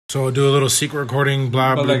So I'll do a little secret recording,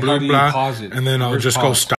 blah, But blah, like, blah, how do you blah. pause it? And then I'll Where's just go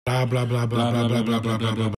pause? stop, blah, blah, blah, blah, blah, blah, blah, blah,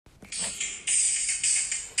 blah, blah.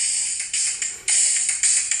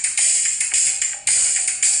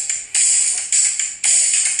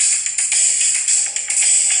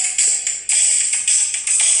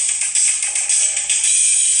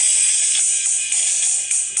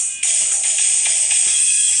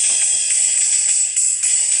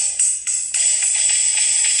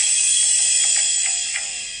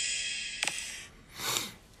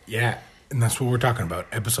 Yeah, and that's what we're talking about.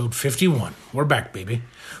 Episode 51. We're back, baby.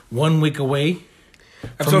 1 week away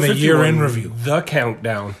from the year-end review. The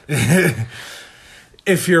countdown.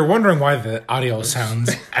 If you're wondering why the audio sounds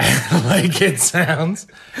like it sounds,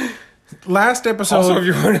 last episode... Also, if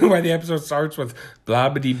you're wondering why the episode starts with blah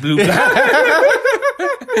bitty blue blah.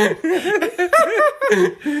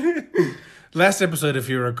 Last episode, if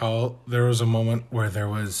you recall, there was a moment where there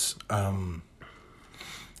was...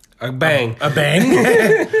 A bang. A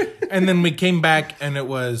bang. And then we came back and it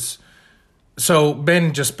was... So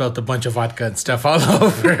Ben just spilled a bunch of vodka and stuff all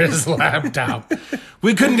over his laptop.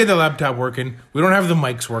 We couldn't get the laptop working. We don't have the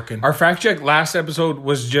mics working. Our fact check last episode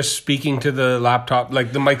was just speaking to the laptop.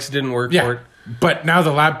 Like, the mics didn't work for it. But now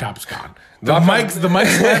the laptop's gone. The mics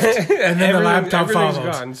left, and then the laptop everything's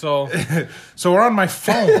followed. gone. So we're on my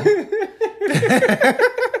phone.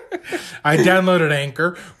 I downloaded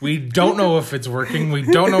Anchor. We don't know if it's working. We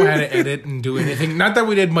don't know how to edit and do anything. Not that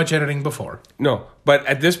we did much editing before. no, but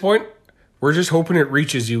at this point, we're just hoping it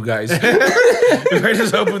reaches you guys. We're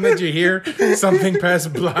just hoping that you hear something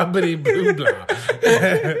past blah bitty blue blah.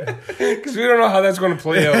 Because we don't know how that's going to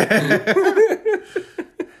play out.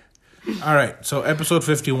 All right, so episode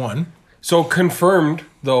 51. So confirmed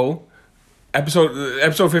though,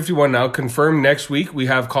 episode 51 now confirmed. Next week we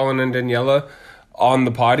have Colin and Daniela on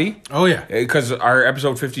the potty. Oh yeah, Because our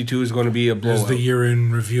episode 52 is going to be a blowout. it's the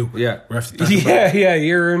year-end review. Yeah. We have to talk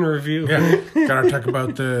year in review. Yeah, gotta talk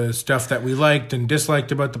about the stuff that we liked and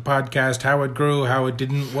disliked about the podcast, how it grew, how it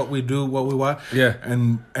didn't, what we do, what we want. Yeah.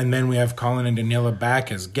 and then we have Colin and Daniela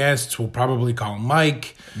back as guests. We'll probably call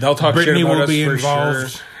Mike. They'll talk Brittany shit about will us be for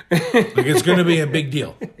involved. sure. Like, it's going to be a big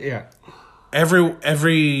deal. Yeah.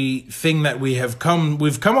 Everything that we've come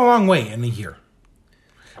a long way in a year.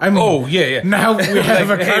 I mean, Oh, yeah. now we have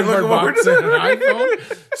a Hey, cardboard look what box and an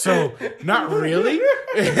iPhone, so not really.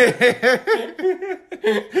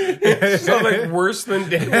 So like worse than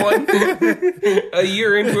day one. A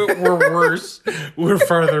year into it, we're worse. We're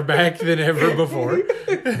farther back than ever before.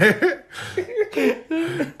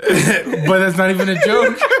 But that's not even a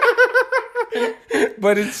joke.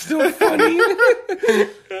 But it's still funny.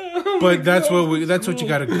 But that's what you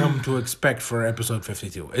got to come to expect for episode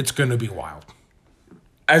 52. It's going to be wild.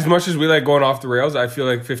 As much as we like going off the rails, I feel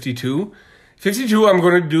like 52 I'm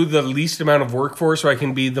going to do the least amount of work for so I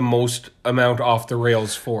can be the most amount off the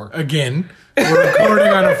rails for. Again, we're recording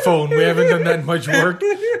on a phone. We haven't done that much work,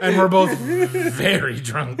 and we're both very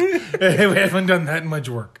drunk. We haven't done that much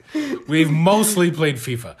work. We've mostly played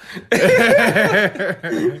FIFA.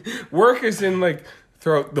 Work is in like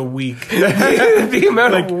throughout the week. The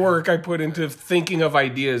amount of work I put into thinking of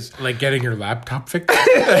ideas. Like getting your laptop fixed,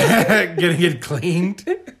 getting it cleaned.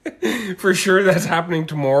 For sure that's happening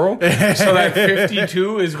tomorrow. So that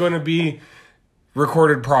 52 is going to be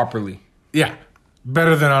recorded properly. Yeah,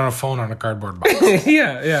 better than on a phone on a cardboard box.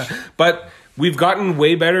 Yeah. But we've gotten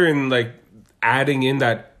way better in like adding in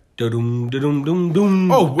that da-dum, da-dum, dum,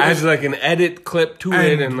 dum, as like an edit clip to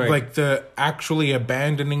it. And like the actually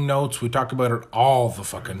abandoning notes, we talk about it all the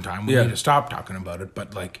fucking time. We need to stop talking about it.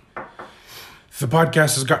 But like the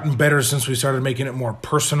podcast has gotten better since we started making it more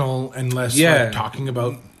personal and less like talking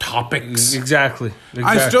about topics. Exactly.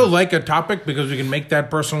 I still like a topic because we can make that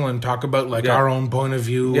personal and talk about like our own point of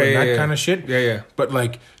view and that kind of shit. Yeah. But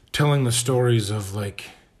like telling the stories of like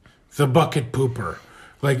the bucket pooper.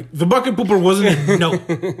 Like the bucket pooper wasn't a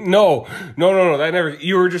note. No. That never.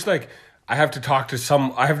 You were just like, I have to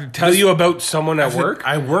tell you about someone at work.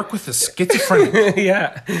 I work with a schizophrenic.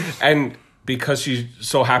 Yeah. And because she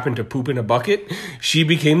so happened to poop in a bucket, she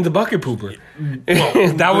became the bucket pooper.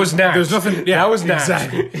 Well, that was Nash. There's nothing. Yeah, that was Nash.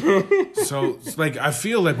 Exactly. So, like, I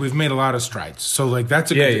feel like we've made a lot of strides. So, like, that's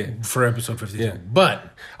a good for episode 52. Yeah.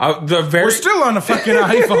 But we're still on a fucking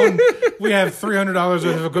iPhone. We have $300 worth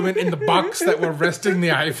of equipment in the box that we're resting the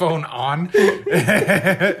iPhone on.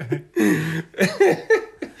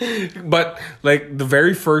 But like the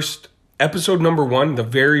very first episode, number 1, the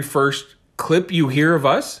very first clip you hear of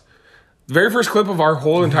us. The very first clip of our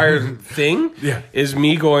whole entire thing is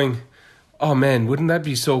me going, oh man, wouldn't that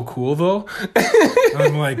be so cool though?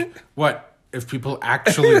 I'm like, what? if people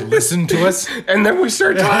actually listen to us. And then we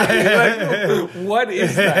start talking. Like, what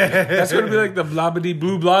is that? That's going to be like the blah-biddy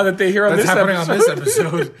blue blah that they hear on That's this happening episode.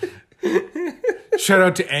 on this episode. Shout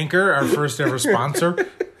out to Anchor, our first ever sponsor.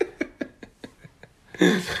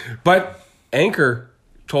 But Anchor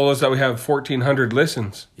told us that we have 1,400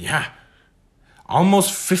 listens. Yeah.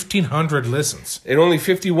 Almost 1,500 listens. In only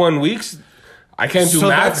 51 weeks? I can't do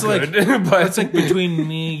math good. Like, but that's like between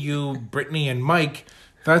me, you, Brittany, and Mike,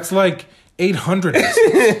 that's like 800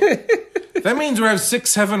 listens. That means we have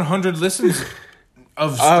 600-700 listens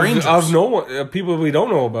of strangers. Of no one, people we don't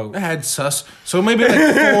know about. That's sus. So maybe like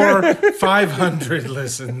 400-500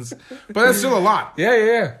 listens. But that's still a lot.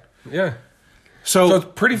 Yeah. So it's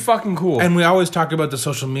pretty fucking cool. And we always talk about the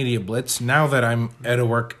social media blitz. Now that I'm out of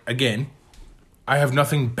work again, I have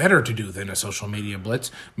nothing better to do than a social media blitz.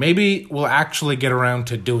 Maybe we'll actually get around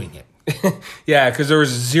to doing it. Yeah, because there was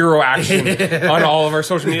zero action on all of our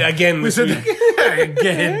social media again this week.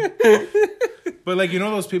 Again. But like, you know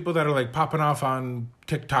those people that are like popping off on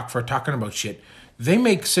TikTok for talking about shit? They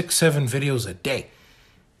make 6-7 videos a day.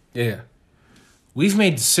 Yeah. We've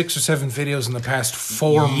made 6 or 7 videos in the past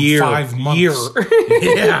 4-5 months.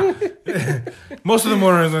 Yeah. Most of them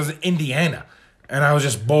were in Indiana. And I was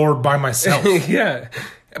just bored by myself. Yeah.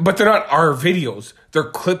 But they're not our videos. They're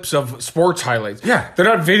clips of sports highlights. Yeah. They're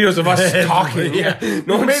not videos of us talking. Yeah.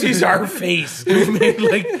 No one sees our face. We made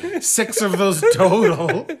like 6 of those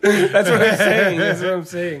total. That's what I'm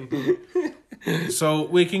saying. So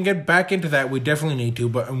we can get back into that. We definitely need to,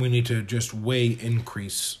 but we need to just way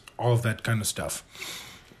increase all of that kind of stuff.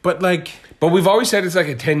 But we've always said it's like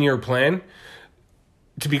a 10-year plan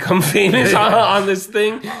to become famous on this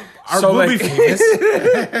thing. We'll be famous.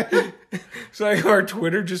 So like our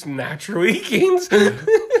Twitter just naturally gains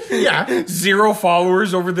Yeah. 0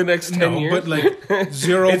 followers over the next 10 years. But like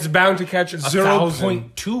 0. It's bound to catch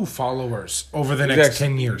 0.2 followers over the next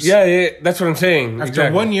 10 years. Yeah, that's what I'm saying.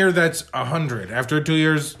 After 1 year, that's 100. After 2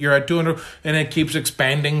 years, you're at 200, and it keeps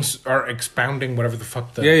expanding or expounding, whatever the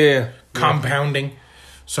fuck compounding.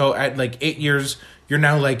 So at like 8 years, you're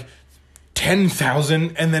now like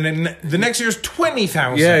 10,000, and then in the next year's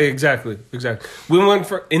 20,000. Yeah, exactly.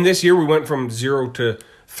 In this year we went from 0 to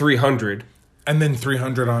 300, and then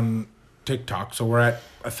 300 on TikTok. So we're at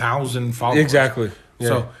 1,000 followers. Exactly. Yeah.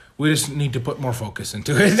 So we just need to put more focus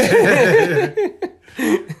into it.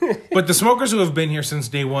 But the smokers who have been here since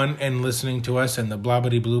day one and listening to us and the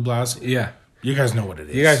blabbity blue blahs, yeah, you guys know what it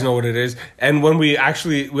is. You guys know what it is. And when we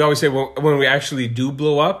always say when we actually do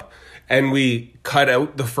blow up, and we cut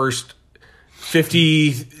out the first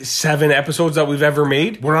 57 episodes that we've ever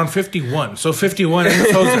made. We're on 51, so 51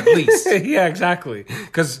 episodes at least. Yeah, exactly.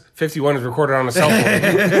 Because 51 is recorded on a cell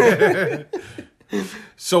phone.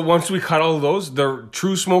 So once we cut all of those, the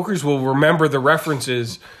true smokers will remember the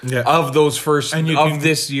references of those first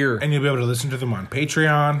this year. And you'll be able to listen to them on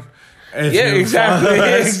Patreon. Exactly.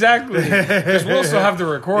 Because we'll still have the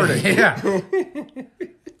recording. Yeah.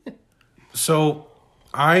 So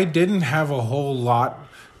I didn't have a whole lot.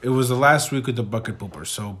 It was the last week of the Bucket Pooper,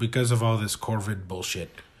 so because of all this Corvid bullshit,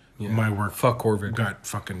 my work got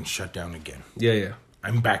fucking shut down again. Yeah.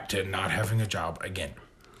 I'm back to not having a job again.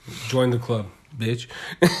 Join the club, bitch.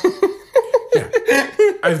 Yeah.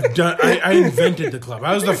 I invented the club.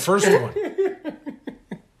 I was the first one.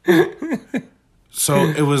 So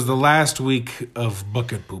it was the last week of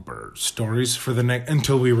Bucket Pooper stories for the next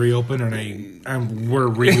until we reopen and we're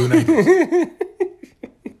reunited.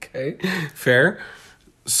 Okay, fair.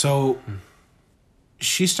 So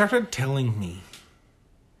she started telling me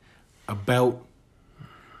about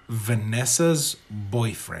Vanessa's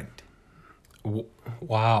boyfriend.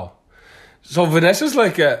 Wow. So Vanessa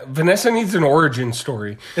needs an origin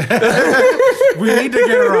story. We need to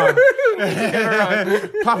get her on.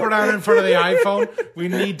 Pop her down in front of the iPhone. We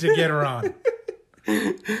need to get her on.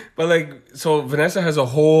 But so Vanessa has a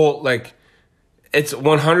whole it's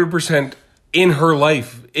 100% in her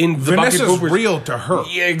life. In the Vanessa's Bucket Poopers, real to her.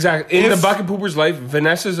 Yeah, exactly. In the Bucket Poopers' life,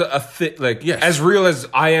 Vanessa's as real as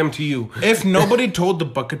I am to you. If nobody told the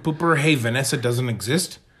Bucket Pooper, hey, Vanessa doesn't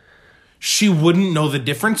exist, she wouldn't know the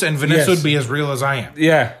difference, and Vanessa would be as real as I am.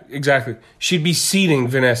 Yeah, exactly. She'd be seating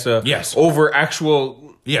Vanessa over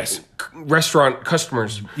actual restaurant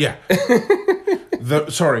customers. Yeah.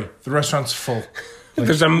 The restaurant's full.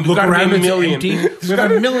 There's look around, it's empty. We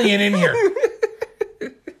have 1 million in here.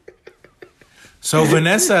 So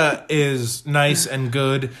Vanessa is nice and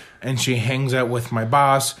good, and she hangs out with my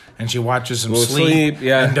boss, and she watches him sleep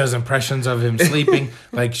and does impressions of him sleeping.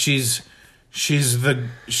 She's the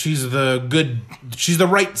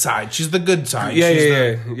right side. She's the good side.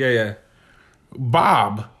 Yeah.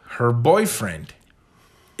 Bob, her boyfriend,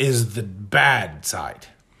 is the bad side.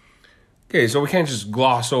 Okay, so we can't just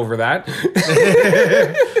gloss over that.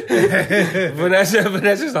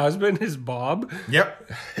 Vanessa's husband is Bob. Yep.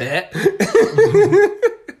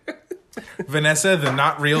 Vanessa, the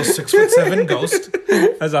not real 6'7" ghost,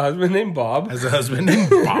 has a husband named Bob.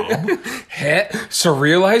 So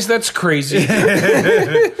realize that's crazy.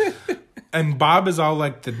 And Bob is all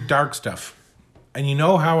like the dark stuff. And you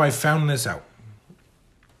know how I found this out?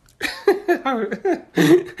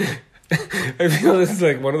 I feel this is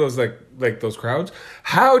like one of those like those crowds.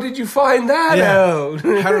 How did you find that out?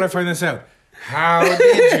 How did I find this out? How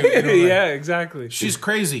did you? Yeah, exactly. She's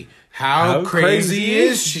crazy. How crazy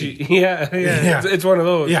is she? Yeah. It's one of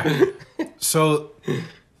those. Yeah. So,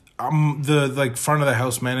 the front of the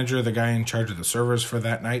house manager, the guy in charge of the servers for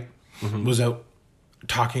that night, was out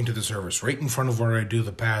talking to the servers right in front of where I do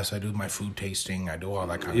the pass. I do my food tasting. I do all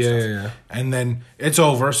that kind of stuff. Yeah. And then it's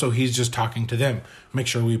over, so he's just talking to them. Make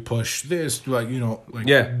sure we push this, give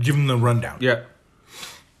him the rundown. Yeah.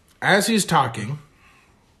 As he's talking,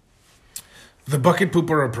 the bucket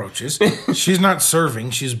pooper approaches. She's not serving.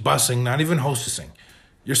 She's bussing, not even hostessing.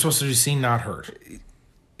 You're supposed to be seen, not heard.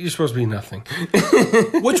 You're supposed to be nothing.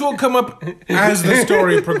 Which will come up as the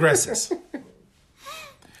story progresses.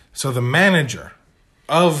 So the manager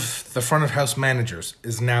of the front of house managers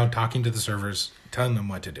is now talking to the servers, telling them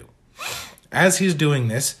what to do. As he's doing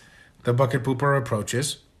this, the bucket pooper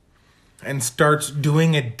approaches and starts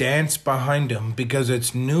doing a dance behind him because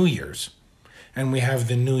it's New Year's. And we have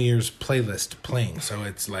the New Year's playlist playing. So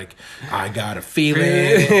it's like, I got a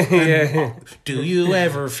feeling. Do you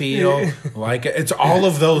ever feel like it? It's all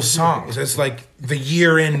of those songs. It's like the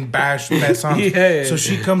year-end bash best songs. So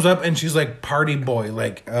she comes up and she's like party boy,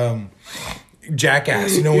 like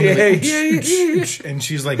Jackass, and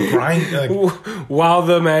she's like grinding. While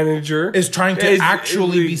the manager is trying to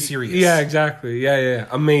actually be serious. Yeah, exactly. Yeah.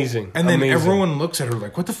 Amazing. And then everyone looks at her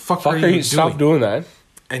like, what the fuck are you doing? Stop doing that.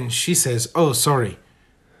 And she says, oh, sorry.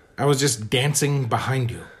 I was just dancing behind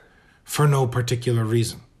you for no particular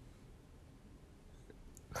reason.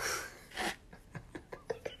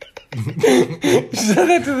 She said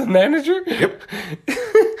that to the manager? Yep.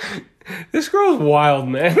 This girl's wild,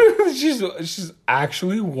 man. She's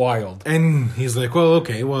actually wild. And he's like, well,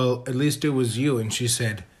 okay, well, at least it was you. And she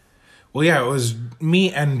said, well, yeah, it was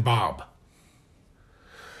me and Bob.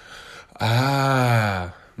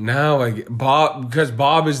 Now I get Bob, because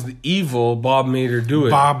Bob is the evil. Bob made her do it.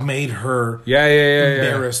 Bob made her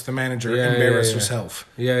embarrass the manager, embarrass herself.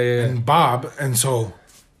 Yeah. And Bob, and so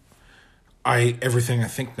everything I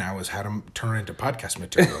think now is how to turn into podcast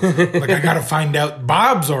material. Like, I got to find out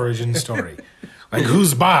Bob's origin story. Like,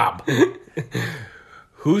 who's Bob?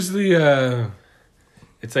 Who's the,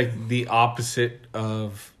 it's like the opposite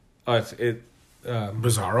of,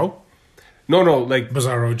 Bizarro? No, like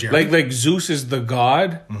Bizarro Jerry. Like Zeus is the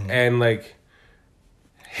god, and like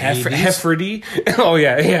Hephrody. Oh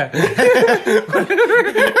yeah.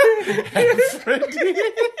 Hephrody.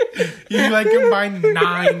 You like combine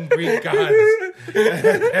 9 Greek gods.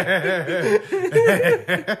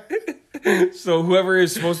 So whoever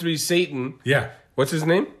is supposed to be Satan. Yeah. What's his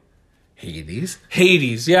name?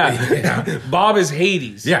 Hades, yeah. Bob is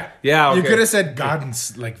Hades. Yeah. Okay. You could have said God and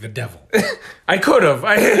like the devil. I could have.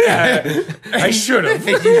 I should have.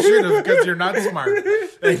 You should have, because you're not smart.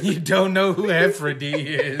 And you don't know who Hephrody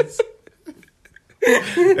is.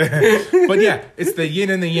 But yeah, it's the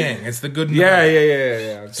yin and the yang. It's the good and the bad.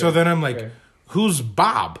 Yeah. Okay. So then I'm like, who's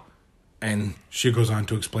Bob? And she goes on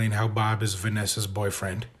to explain how Bob is Vanessa's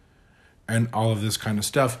boyfriend and all of this kind of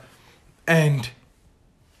stuff. And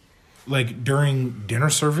like during dinner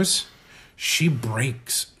service, she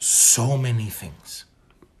breaks so many things.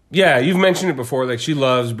 Yeah, you've mentioned it before. Like, she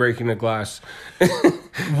loves breaking a glass.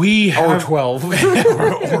 We have... Or 12. or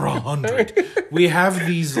 100. We have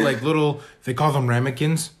these, like, little... They call them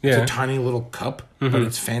ramekins. Yeah. It's a tiny little cup, but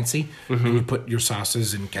it's fancy. And you put your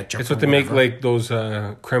sauces and ketchup. It's what they make, like, those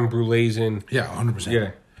creme brulees in. Yeah,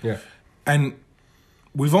 100%. Yeah. And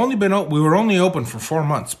we were only open for 4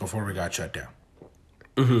 months before we got shut down.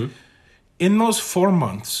 In those 4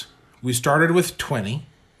 months, we started with 20...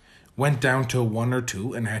 went down to 1 or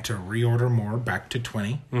 2 and had to reorder more, back to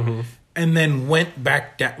 20. And then went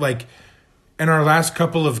back down, like, in our last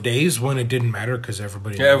couple of days when it didn't matter because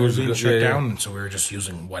everybody was being shut down, and so we were just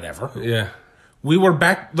using whatever. Yeah. We were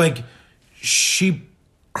back, like, she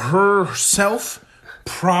herself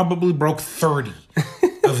probably broke 30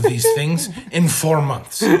 of these things in 4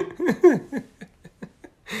 months.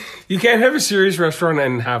 You can't have a serious restaurant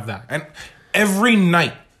and have that. And every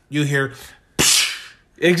night you hear...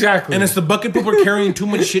 Exactly. And it's the bucket pooper carrying too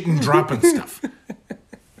much shit and dropping stuff.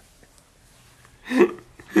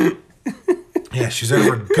 Yeah, she's out of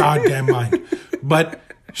her goddamn mind. But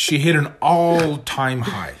she hit an all-time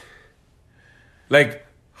high. Like,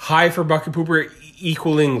 high for bucket pooper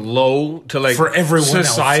equaling low to, like, for everyone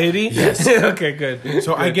society? Else. Yes. Okay, good.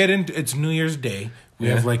 So I get into, it's New Year's Day. We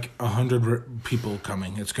have like 100 people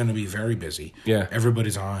coming. It's going to be very busy. Yeah.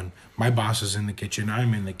 Everybody's on. My boss is in the kitchen.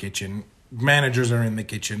 I'm in the kitchen. Managers are in the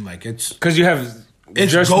kitchen. Like, it's... Because you have...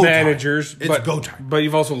 It's just go managers, time. It's go time. But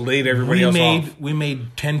you've also laid everybody else off. We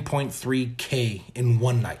made 10.3K in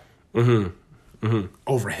one night.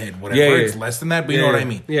 Overhead, whatever. Yeah, it's less than that, but you know what I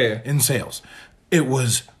mean. Yeah. In sales. It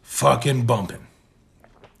was fucking bumping.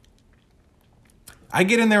 I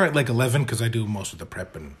get in there at like 11 because I do most of the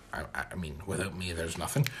prep, and I mean, without me, there's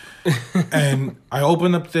nothing. And I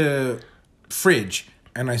open up the fridge,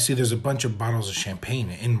 and I see there's a bunch of bottles of champagne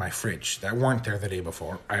in my fridge that weren't there the day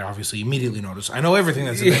before. I obviously immediately notice. I know everything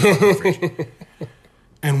that's in the fridge.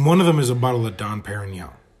 And one of them is a bottle of Dom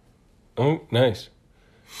Perignon. Oh, nice.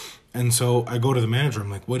 And so I go to the manager. I'm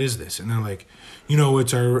like, "What is this?" And they're like, "You know,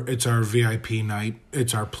 it's our VIP night.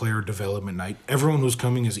 It's our player development night. Everyone who's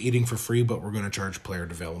coming is eating for free, but we're going to charge player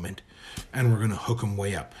development, and we're going to hook them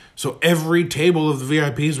way up. So every table of the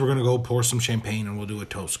VIPs, we're going to go pour some champagne, and we'll do a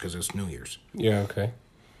toast because it's New Year's." Yeah, okay.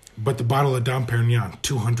 But the bottle of Dom Perignon,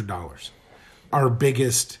 $200. Our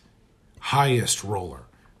biggest, highest roller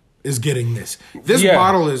is getting this. This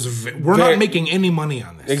bottle is... We're not making any money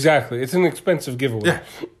on this. Exactly. It's an expensive giveaway. Yeah.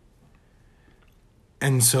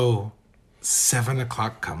 And so 7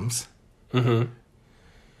 o'clock comes. The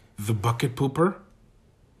bucket pooper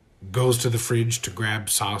goes to the fridge to grab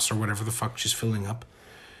sauce or whatever the fuck she's filling up.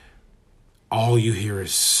 All you hear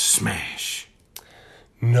is smash.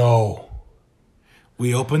 No.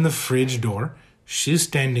 We open the fridge door. She's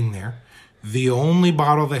standing there. The only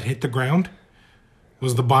bottle that hit the ground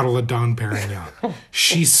was the bottle of Dom Perignon.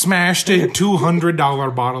 She smashed a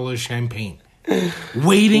 $200 bottle of champagne.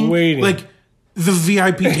 Waiting. Like, the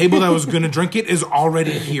VIP table that was going to drink it is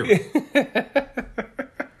already here.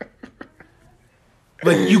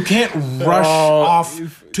 Like, you can't rush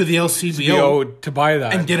off to the LCBO to buy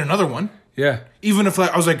that and get another one. Yeah. Even if,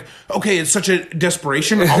 like, I was like, okay, it's such a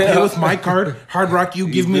desperation. I'll pay with my card. Hard Rock, you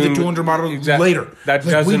give me the 200 bottle later. That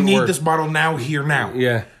like, doesn't we need work. this bottle now, here, now.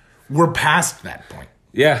 Yeah. We're past that point.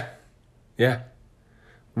 Yeah. Yeah.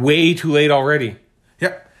 Way too late already.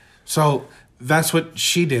 Yep. So that's what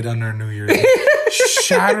she did on our New Year's Day.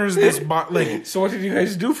 Shatters this bottle. Like, so what did you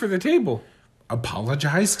guys do for the table?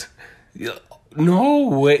 Apologized? No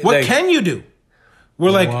way. What can you do?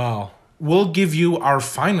 We're like, wow. We'll give you our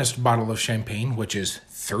finest bottle of champagne, which is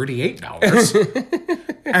 $38.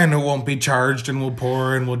 And it won't be charged, and we'll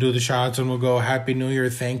pour, and we'll do the shots, and we'll go, Happy New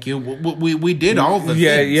Year, thank you. We did all the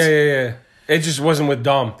things. Yeah. It just wasn't with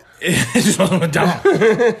Dom. It just wasn't with Dom.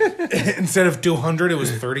 Instead of 200, it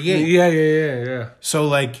was 38. Yeah. So,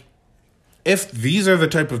 like, if these are the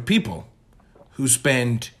type of people who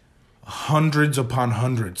spend hundreds upon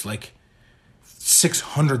hundreds, like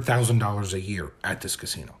 $600,000 a year at this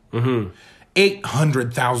casino.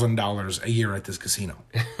 $800,000 a year at this casino.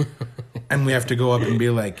 And we have to go up and be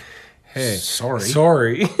like, hey,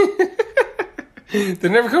 sorry.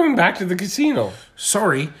 They're never coming back to the casino.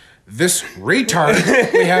 Sorry, this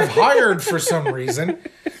retard we have hired for some reason.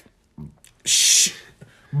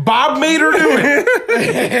 Bob made her do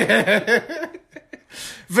it.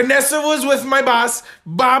 Vanessa was with my boss.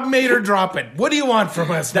 Bob made her drop it. What do you want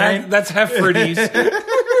from us, man? That's Hefferdy's.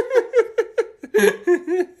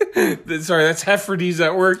 Sorry, that's Hefferdy's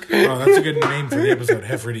at work. Oh, that's a good name for the episode,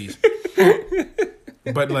 Hefferdy's.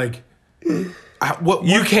 But, like, what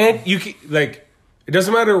you can't, like, it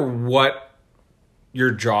doesn't matter what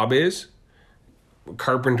your job is.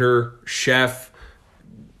 Carpenter, chef,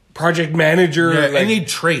 project manager. Yeah, like, any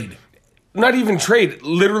trade. Not even trade.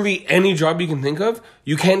 Literally any job you can think of.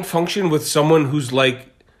 You can't function with someone who's like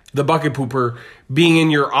the bucket pooper being in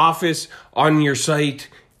your office, on your site,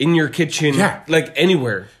 in your kitchen, like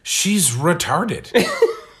anywhere. She's retarded.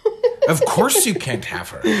 Of course you can't have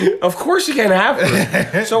her. Of course you can't have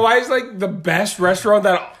her. So why is like the best restaurant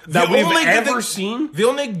that we've ever seen? The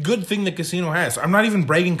only good thing the casino has, I'm not even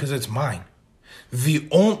bragging because it's mine.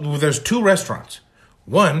 There's 2 restaurants.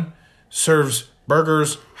 One serves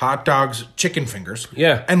burgers, hot dogs, chicken fingers.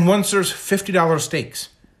 Yeah. And one serves $50 steaks.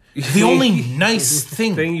 The only nice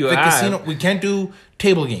thing casino, we can't do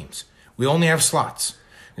table games. We only have slots.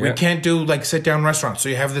 Yeah. We can't do like sit down restaurants. So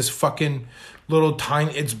you have this fucking little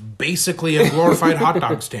tiny, it's basically a glorified hot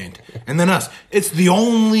dog stand. And then us. It's the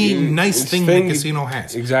only nice thing the casino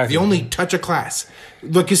has. Exactly. The only touch of class.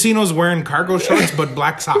 The casino's wearing cargo shorts but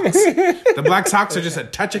black socks. The black socks are just a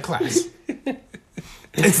touch of class.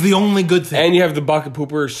 It's the only good thing. And you have the bucket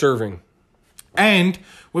pooper serving. And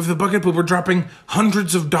with the bucket pooper dropping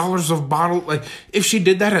hundreds of dollars of bottle, like if she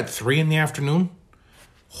did that at 3 p.m,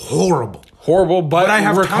 horrible, but I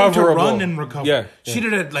have time to run and recover. Yeah, she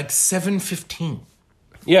did it at like 7:15.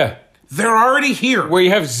 Yeah, they're already here. Where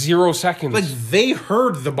you have 0 seconds. Like they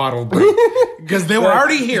heard the bottle break because they were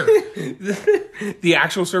already here. The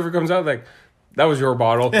actual server comes out like, that was your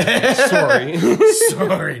bottle. Sorry.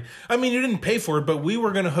 Sorry. I mean, you didn't pay for it, but we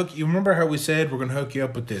were going to hook you. Remember how we said we're going to hook you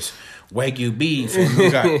up with this Wagyu beef and we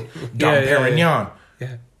got Dom Perignon.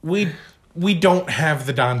 Yeah. We don't have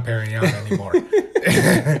the Dom Perignon anymore.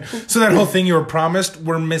 So that whole thing you were promised,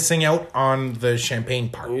 we're missing out on the champagne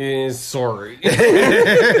part. Sorry.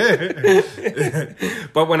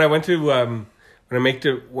 But when I went to when I went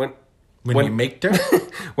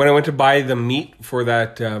to buy the meat for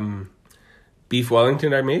that beef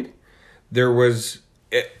Wellington I made, there was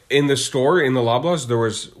in the store in the Loblaws there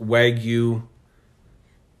was Wagyu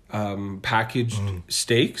packaged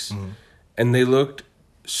steaks, and they looked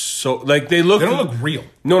they don't look real.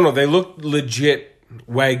 No, they look legit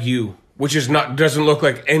Wagyu, which is doesn't look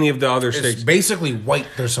like any of the other steaks. It's basically white.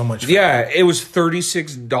 There's so much. Yeah, it was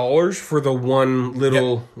 $36 for the one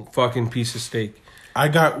little fucking piece of steak. I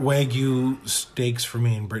got Wagyu steaks for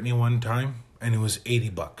me and Brittany one time, and it was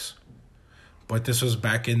 $80. But this was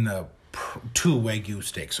back in the 2 Wagyu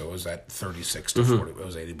steaks, so it was at 36 to 40. It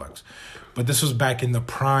was $80. But this was back in the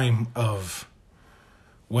prime of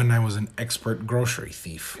when I was an expert grocery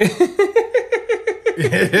thief. You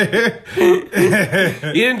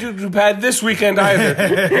didn't do too bad this weekend either.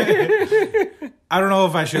 I don't know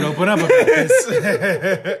if I should open up about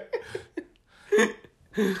this.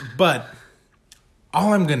 But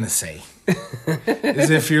all I'm going to say is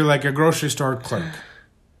if you're like a grocery store clerk,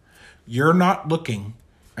 you're not looking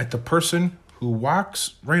at the person who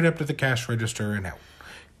walks right up to the cash register and out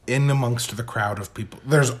in amongst the crowd of people.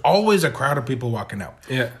 There's always a crowd of people walking out.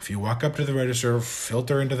 Yeah. If you walk up to the register,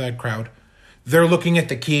 filter into that crowd, they're looking at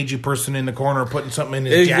the cagey person in the corner putting something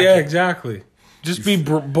in his jacket. Yeah, exactly. Just be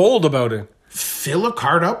bold about it. Fill a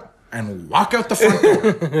card up and walk out the front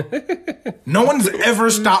door. No one's ever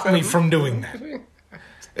stopped me from doing that.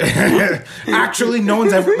 Actually, no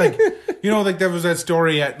one's ever there was that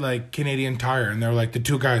story at like Canadian Tire, and they're like the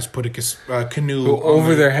 2 guys put a canoe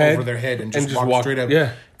over their head and just walked straight up.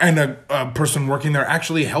 Yeah, and a person working there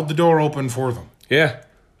actually held the door open for them. Yeah,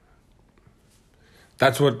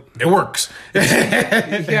 that's what it works.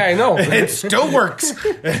 Yeah, I know. It still works.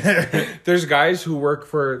 There's guys who work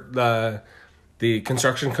for the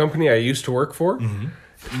construction company I used to work for,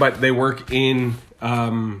 but they work in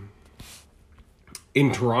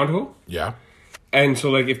Toronto. Yeah. And so,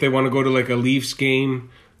 like, if they want to go to, like, a Leafs game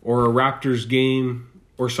or a Raptors game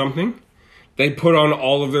or something, they put on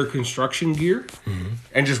all of their construction gear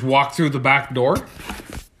and just walk through the back door,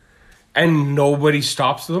 and nobody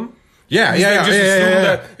stops them. Yeah,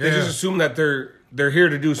 They just assume that they're here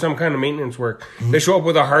to do some kind of maintenance work. They show up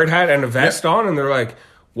with a hard hat and a vest on, and they're like,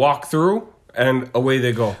 walk through, and away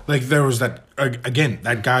they go. Like, there was that, again,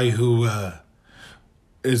 that guy who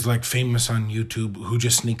is like famous on YouTube who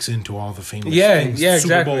just sneaks into all the famous things. Super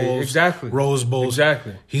exactly. Bowls, exactly. Rose Bowls.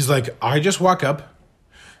 Exactly. He's like, I just walk up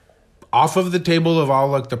off of the table of all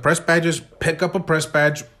like the press badges, pick up a press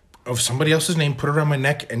badge of somebody else's name, put it on my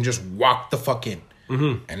neck, and just walk the fuck in.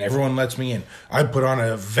 And everyone lets me in. I put on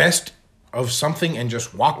a vest of something and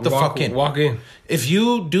just walk the fuck in. Walk in. If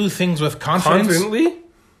you do things with confidence, confidently,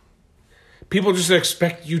 people just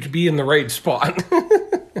expect you to be in the right spot.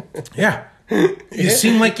 Yeah. You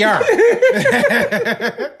seem like you are.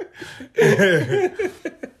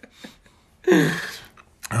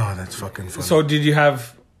 Oh, that's fucking funny. So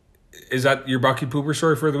is that your Bucky Pooper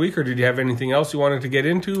story for the week, or did you have anything else you wanted to get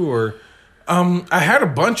into, or? I had a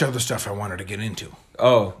bunch of other stuff I wanted to get into.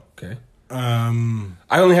 Oh, okay. I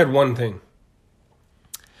only had one thing.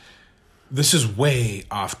 This is way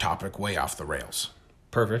off topic, way off the rails.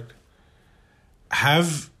 Perfect.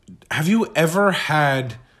 Have you ever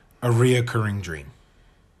had a reoccurring dream?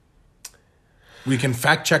 We can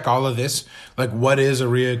fact check all of this. Like, what is a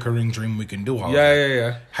reoccurring dream? We can do all of that.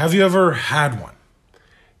 Yeah. Have you ever had one?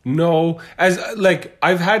 No.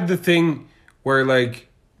 I've had the thing where, like,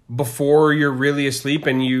 before you're really asleep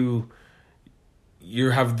and you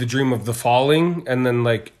have the dream of the falling, and then,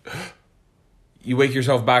 like, you wake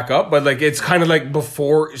yourself back up, but, like, it's kind of like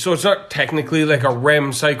before, so it's not technically like a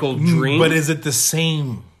REM cycle dream. But is it the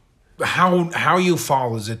same? How you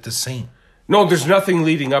fall, is it the same? No, there's nothing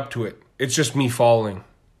leading up to it. It's just me falling.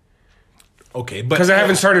 Okay, but because I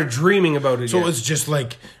haven't started dreaming about it yet. So it's just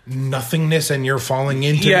like nothingness, and you're falling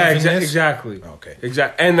into nothingness? Exactly. Okay.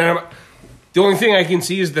 Exactly. And then The only thing I can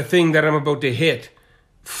see is the thing that I'm about to hit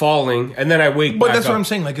falling, and then I wake But back that's up. what I'm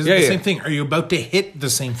saying. Like, is it the same thing? Are you about to hit the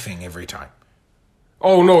same thing every time?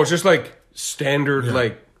 Oh, no, it's just like standard,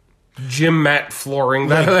 like, gym mat flooring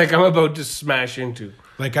that like I'm about to smash into.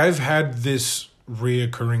 Like, I've had this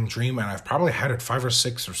reoccurring dream, and I've probably had it 5 or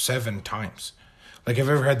 6 or 7 times. Like, have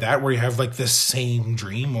you ever had that where you have, like, the same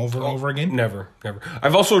dream over and over again? Never.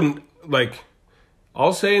 I've also, like,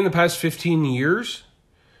 I'll say in the past 15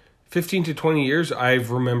 to 20 years,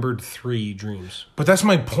 I've remembered 3 dreams. But that's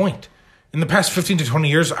my point. In the past 15 to 20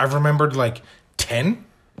 years, I've remembered, like, 10,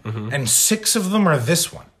 and 6 of them are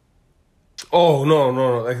this one. Oh,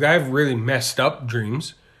 no. Like, I have really messed up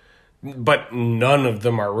dreams. But none of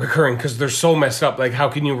them are recurring because they're so messed up. Like, how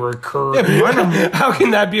can you recur? Yeah, how can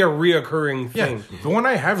that be a reoccurring thing? Yeah, the one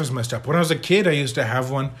I have is messed up. When I was a kid, I used to have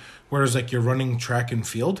one where it's like you're running track and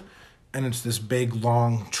field, and it's this big,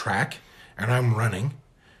 long track, and I'm running,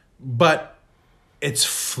 but it's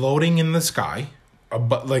floating in the sky,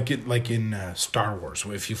 but like in Star Wars,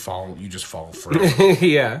 if you fall, you just fall forever.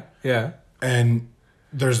 Yeah. And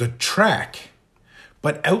there's a track.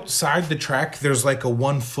 But outside the track, there's like a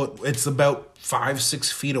 1 foot. It's about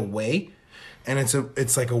 5-6 feet away, and it's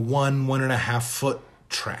like a 1.5 foot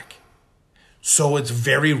track. So it's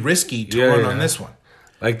very risky to run on this one.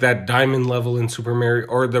 Like that diamond level in Super Mario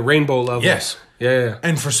or the rainbow level. Yes. Yeah.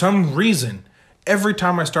 And for some reason, every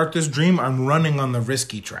time I start this dream, I'm running on the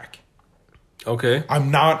risky track. Okay. I'm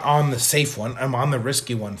not on the safe one. I'm on the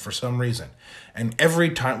risky one for some reason. And every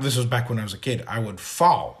time, this was back when I was a kid, I would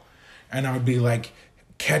fall, and I would be like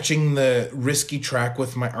catching the risky track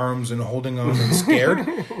with my arms and holding on and scared,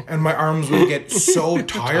 and my arms would get so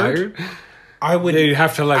tired. I would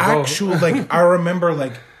have to let go. Like, I remember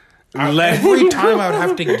like every time I would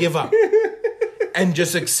have to give up and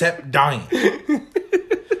just accept dying,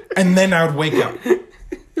 and then I would wake up.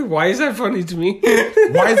 Why is that funny to me?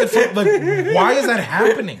 Why is it why is that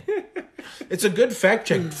happening? It's a good fact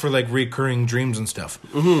check for like recurring dreams and stuff.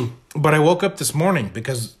 But I woke up this morning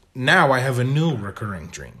because now I have a new recurring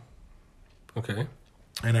dream. Okay.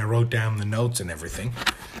 And I wrote down the notes and everything.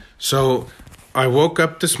 So I woke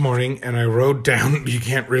up this morning and I wrote down, you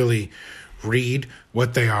can't really read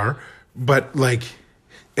what they are, but like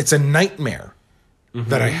it's a nightmare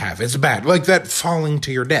that I have. It's bad. Like that falling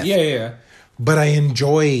to your death. Yeah. But I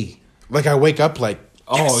enjoy, like I wake up like,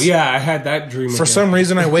 yes. Oh, yeah, I had that dream. For some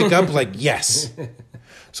reason I wake up like, yes.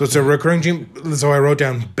 So it's a recurring dream. So I wrote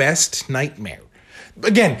down best nightmare.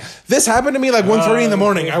 Again, this happened to me like 1:30 in the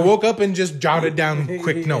morning. I woke up and just jotted down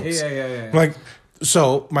quick notes. Yeah. Like,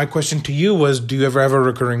 so my question to you was, do you ever have a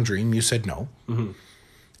recurring dream? You said no.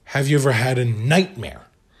 Have you ever had a nightmare?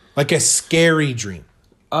 Like a scary dream?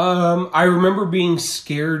 I remember being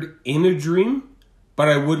scared in a dream, but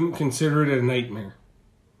I wouldn't consider it a nightmare.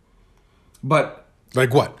 But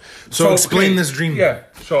like what? So explain this dream. Yeah.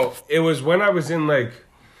 So it was when I was in I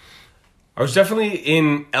was definitely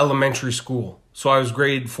in elementary school. So I was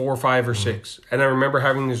grade 4, 5, or 6. And I remember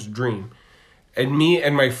having this dream. And me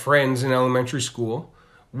and my friends in elementary school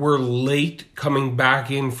were late coming back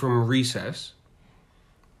in from recess.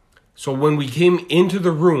 So when we came into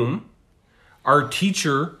the room, our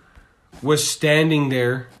teacher was standing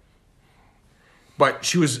there, but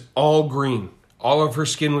she was all green. All of her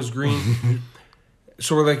skin was green.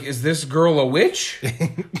 So we're like, is this girl a witch?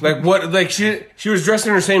 Like what? Like she was dressed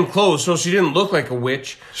in her same clothes, so she didn't look like a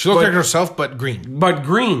witch. She looked like herself, but green. But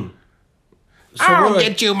green. So I'll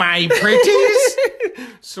get you, my pretties.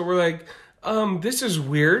 So we're like, this is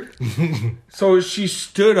weird. So she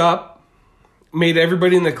stood up, made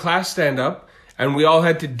everybody in the class stand up, and we all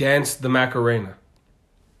had to dance the Macarena.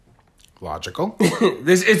 Logical.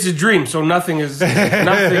 It's a dream, so nothing makes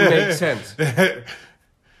sense.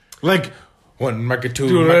 Like 1, Maca 2,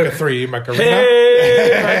 Maca 3, Macarena.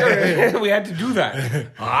 Hey, we had to do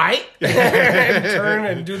that. All right, turn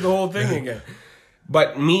and do the whole thing again.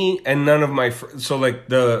 But me and none of my friends, so like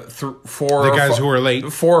the guys who were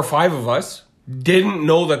late, 4 or 5 of us didn't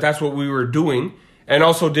know that that's what we were doing, and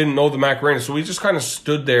also didn't know the Macarena. So we just kind of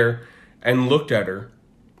stood there and looked at her,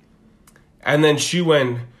 and then she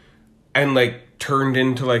went and like turned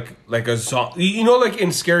into like a zombie. You know, like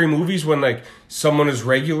in scary movies when like someone is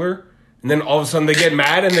regular and then all of a sudden they get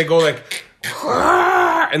mad and they go like,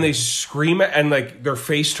 and they scream and like their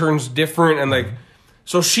face turns different and like.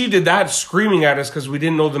 So she did that, screaming at us because we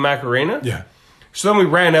didn't know the Macarena. Yeah. So then we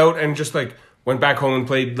ran out and just like went back home and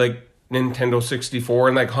played like Nintendo 64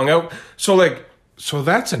 and like hung out. So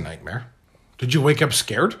that's a nightmare. Did you wake up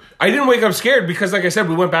scared? I didn't wake up scared because, like I said,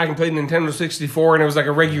 we went back and played Nintendo 64 and it was like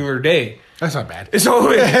a regular day. That's not bad. So,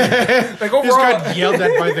 like overall, just got yelled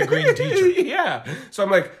at by the green teacher. Yeah. So I'm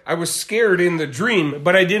like, I was scared in the dream,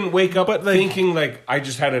 but I didn't wake up thinking like I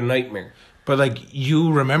just had a nightmare. But like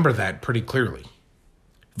you remember that pretty clearly,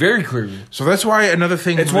 very clearly. So that's why another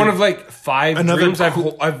thing. It's one of like 5 dreams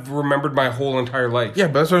I've remembered my whole entire life. Yeah,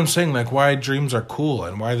 but that's what I'm saying. Like why dreams are cool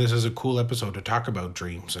and why this is a cool episode to talk about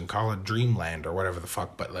dreams and call it Dreamland or whatever the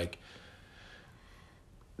fuck. But like,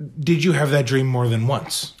 did you have that dream more than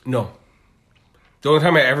once? No. The only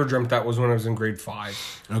time I ever dreamt that was when I was in grade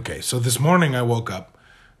 5. Okay, so this morning I woke up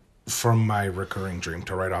from my recurring dream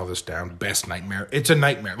to write all this down. Best nightmare. It's a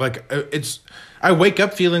nightmare. Like I wake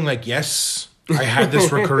up feeling like, yes, I had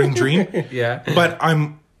this recurring dream. Yeah. But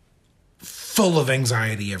I'm full of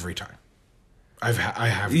anxiety every time. I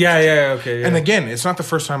have. Yeah, okay. Yeah. And again, it's not the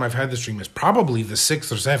first time I've had this dream. It's probably the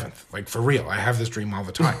 6th or 7th. Like for real, I have this dream all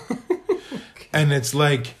the time. And it's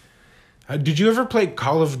like, did you ever play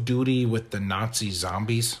Call of Duty with the Nazi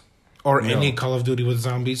zombies? Or any Call of Duty with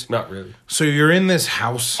zombies? Not really. So you're in this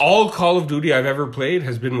house. All Call of Duty I've ever played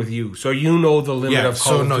has been with you. So you know the limit of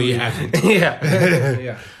Call of Duty. So no, you haven't.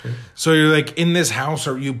 Yeah. So you're like in this house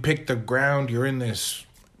or you pick the ground. You're in this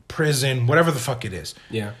prison, whatever the fuck it is.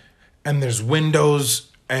 Yeah. And there's windows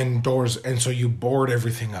and doors. And so you board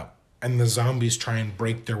everything up. And the zombies try and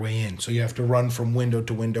break their way in. So you have to run from window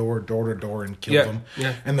to window or door to door and kill them.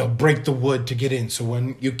 Yeah. And they'll break the wood to get in. So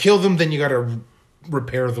when you kill them, then you got to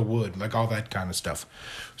repair the wood, like all that kind of stuff.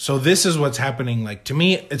 So this is what's happening. Like to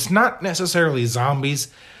me, it's not necessarily zombies.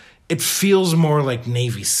 It feels more like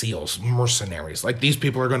Navy SEALs, mercenaries. Like these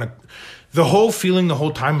people are going to... The whole feeling the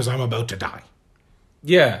whole time is I'm about to die.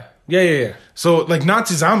 Yeah. So, like,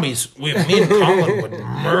 Nazi zombies, me and Colin would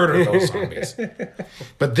murder those zombies.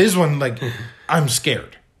 But this one, like, I'm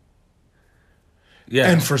scared. Yeah.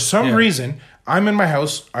 And for some reason, I'm in my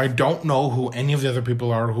house. I don't know who any of the other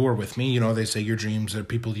people are who are with me. You know, they say your dreams are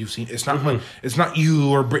people you've seen. It's not like, it's not you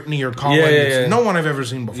or Brittany or Colin. It's no one I've ever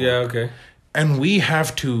seen before. Yeah, okay. And we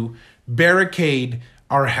have to barricade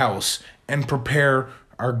our house and prepare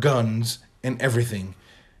our guns and everything.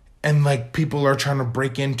 And, like, people are trying to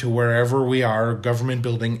break into wherever we are, government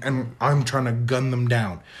building, and I'm trying to gun them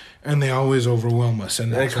down. And they always overwhelm us.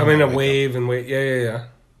 And they come in a wave and wait. Yeah.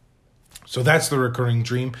 So that's the recurring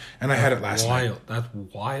dream. And I had it last night. That's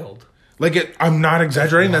wild. Like, I'm not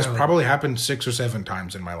exaggerating. That's probably happened 6 or 7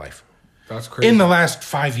 times in my life. That's crazy. In the last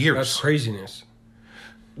 5 years. That's craziness.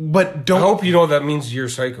 But don't... I hope you know that means you're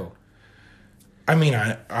psycho. I mean,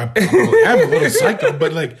 I probably am a little psycho,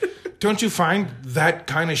 but, like... Don't you find that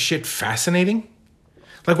kind of shit fascinating?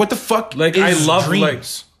 Like, what the fuck like, is I love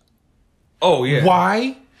dreams? Like, oh, yeah.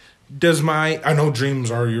 Why does I know dreams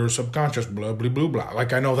are your subconscious, blah, blah, blah, blah.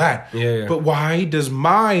 Like, I know that. Yeah. But why does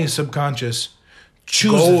my subconscious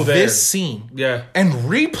choose this scene and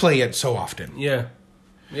replay it so often? Yeah.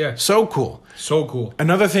 So cool. So cool.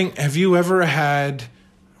 Another thing, have you ever had,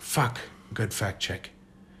 good fact check,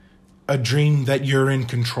 a dream that you're in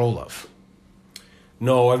control of?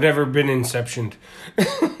 No, I've never been inceptioned.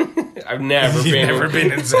 I've never been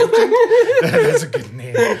inceptioned? That's a good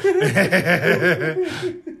name.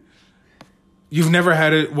 You've never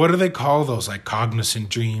had it. What do they call those? Like cognizant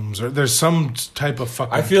dreams, or there's some type of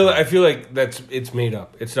fucking. I feel like it's made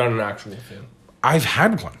up. It's not an actual thing. I've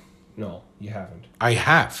had one. No, you haven't. I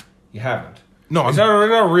have. You haven't. No, it's not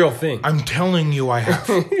a real thing. I'm telling you, I have.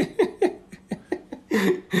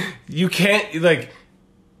 You can't like.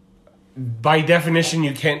 By definition,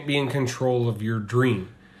 you can't be in control of your dream.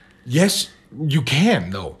 Yes, you can,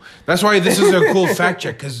 though. That's why this is a cool fact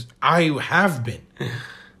check, because I have been.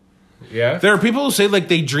 Yeah? There are people who say, like,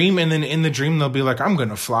 they dream, and then in the dream, they'll be like, I'm going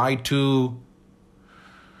to fly to...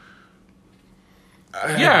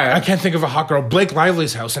 I can't think of a hot girl. Blake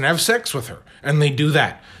Lively's house and have sex with her. And they do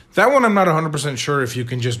that. That one, I'm not 100% sure if you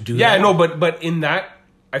can just do that. Yeah, no, but in that...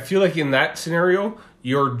 I feel like in that scenario,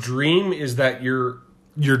 your dream is that you're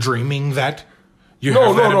dreaming that you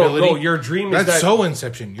have that ability. No. Your dream is that's so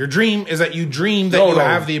Inception. Your dream is that you dream that you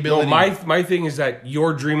have the ability. No, my thing is that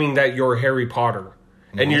you're dreaming that you're Harry Potter,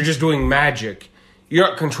 and you're just doing magic. You're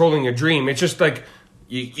not controlling a dream. It's just like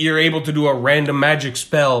you're able to do a random magic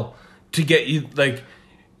spell to get you like.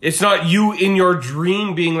 It's not you in your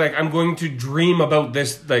dream being like, I'm going to dream about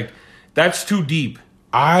this. Like that's too deep.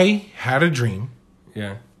 I had a dream.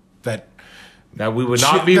 Yeah. That we would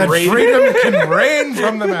not be that raided. Freedom can rain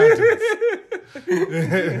from the mountains.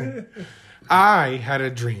 I had a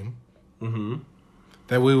dream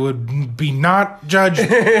that we would be not judged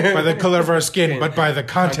by the color of our skin, but by the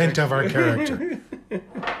content of our character.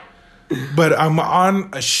 But I'm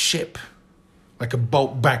on a ship, like a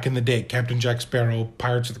boat back in the day. Captain Jack Sparrow,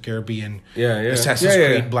 Pirates of the Caribbean, Assassin's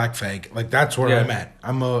Creed, Black Flag. Like that's where I'm at.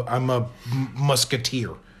 I'm a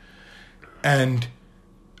musketeer, and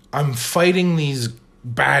I'm fighting these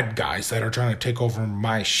bad guys that are trying to take over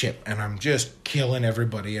my ship, and I'm just killing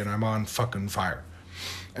everybody, and I'm on fucking fire.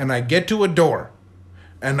 And I get to a door,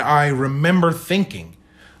 and I remember thinking,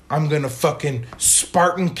 I'm gonna fucking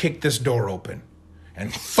Spartan kick this door open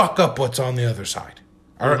and fuck up what's on the other side.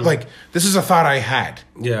 Like, this is a thought I had.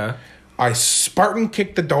 Yeah. I Spartan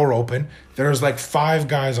kicked the door open. There's like 5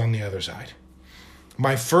 guys on the other side.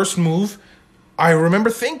 My first move, I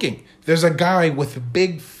remember thinking, there's a guy with a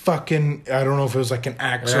big fucking, I don't know if it was like an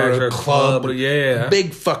axe or a club.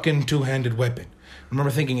 Big fucking 2-handed weapon. I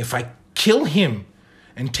remember thinking, if I kill him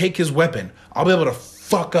and take his weapon, I'll be able to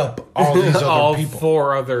fuck up all these other people.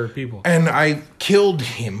 4 other people. And I killed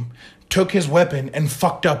him, took his weapon, and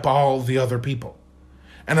fucked up all the other people.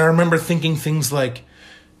 And I remember thinking things like,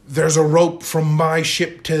 there's a rope from my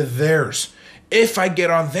ship to theirs. If I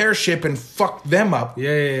get on their ship and fuck them up,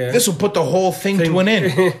 this will put the whole thing to an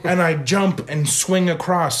end. And I jump and swing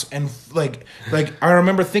across. And like I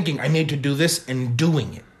remember thinking, I need to do this and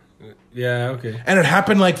doing it. Yeah, okay. And it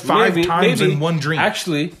happened like 5 times in one dream.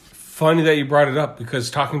 Actually, funny that you brought it up, because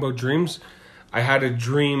talking about dreams, I had a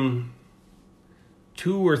dream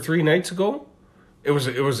 2 or 3 nights ago. It was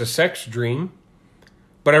a sex dream.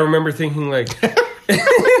 But I remember thinking, like, I'm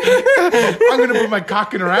going to put my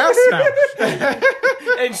cock in her ass now.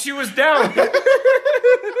 And she was down.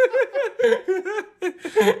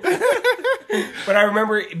 But I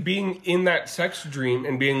remember being in that sex dream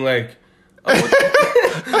and being like, yours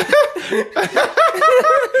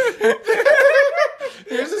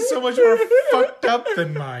is so much more fucked up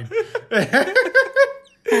than mine. But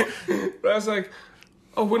I was like,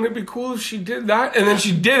 oh, wouldn't it be cool if she did that? And then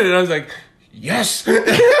she did it, and I was like, yes.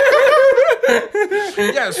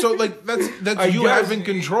 Yeah, so like that's you having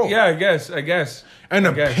control. Yeah, I guess. And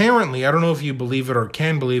apparently, I don't know if you believe it or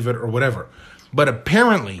can believe it or whatever, but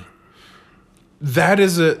apparently that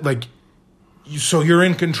is so you're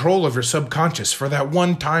in control of your subconscious for that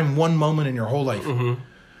one time, one moment in your whole life. Mm-hmm.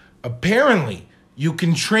 Apparently, you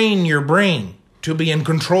can train your brain to be in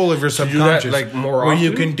control of your subconscious, do that, like, more where often?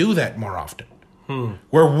 you can do that more often.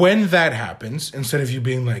 Where when that happens, instead of you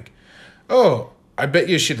being like, oh, I bet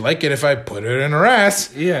you she'd like it if I put it in her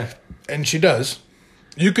ass. Yeah. And she does.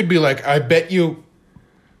 You could be like, I bet you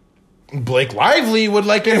Blake Lively would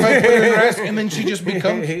like it if I put it in her ass. And then she just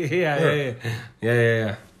becomes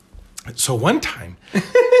Yeah. So one time,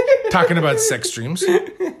 talking about sex dreams,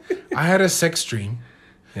 I had a sex dream.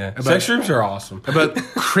 Yeah. Sex dreams are awesome. About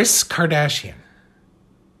Kris Kardashian.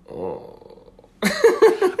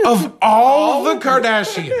 Of all the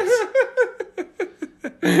Kardashians.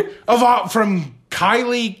 From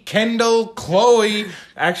Kylie, Kendall, Khloe.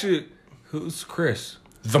 Actually, who's Kris?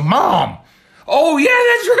 The mom. Oh, yeah,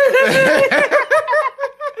 that's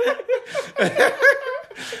right.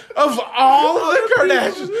 Of all the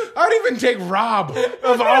Kardashians. I don't even take Rob.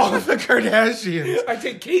 Of all the Kardashians. I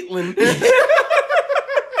take Caitlyn.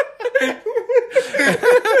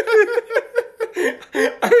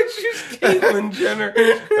 I choose Caitlyn Jenner.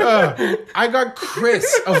 I got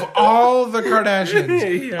Kris of all the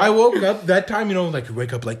Kardashians. Yeah. I woke up that time, you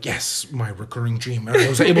wake up like, yes, my recurring dream. I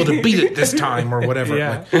was able to beat it this time or whatever.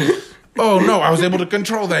 Yeah. Oh no, I was able to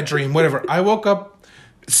control that dream, whatever. I woke up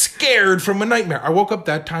scared from a nightmare. I woke up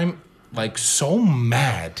that time like so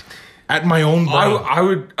mad at my own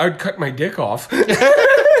brain. I'd cut my dick off. and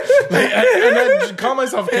I'd call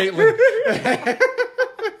myself Caitlyn.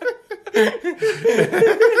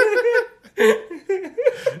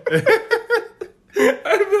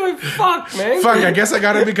 I'd be like, fuck, man. Fuck, I guess I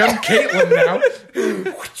gotta become Caitlyn now.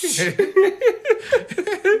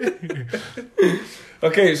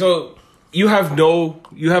 Okay, so you have no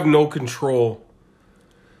control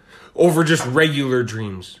over just regular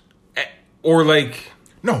dreams. Or like...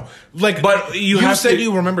 No, like... But you said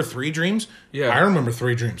you remember 3 dreams? Yeah. I remember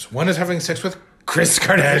 3 dreams. One is having sex with Kris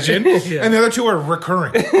Kardashian, and the other 2 are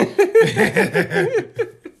recurring.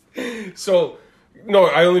 So, no,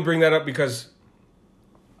 I only bring that up because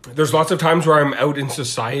there's lots of times where I'm out in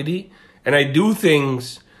society and I do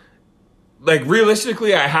things, like,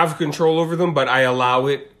 realistically, I have control over them, but I allow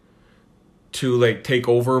it to, like, take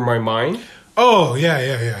over my mind. Oh,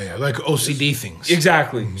 yeah. Like OCD things.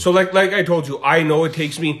 Exactly. Mm-hmm. So, like I told you, I know it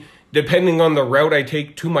takes me, depending on the route I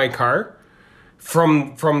take to my car,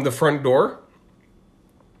 from the front door,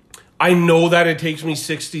 I know that it takes me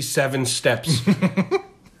 67 steps.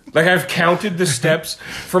 Like, I've counted the steps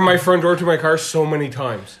from my front door to my car so many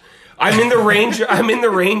times. I'm in the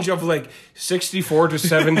range of like 64 to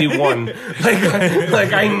 71.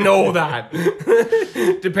 like I know that.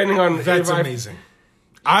 Depending on that's amazing.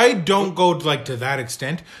 I don't go like to that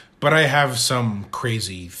extent, but I have some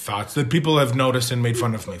crazy thoughts that people have noticed and made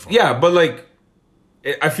fun of me for. Yeah, but like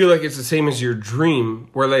I feel like it's the same as your dream,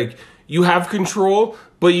 where like you have control,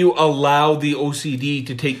 but you allow the OCD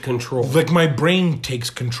to take control. Like my brain takes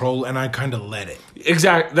control, and I kind of let it.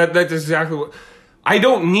 Exactly. That's exactly what. I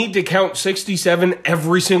don't need to count 67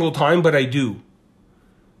 every single time, but I do.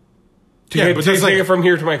 To take it from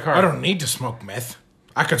here to my car. I don't need to smoke meth.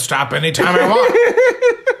 I could stop anytime I want.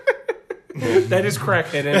 That is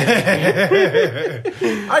crackhead energy.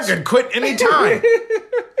 I could quit anytime.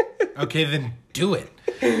 Okay, then do it.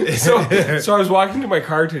 So I was walking to my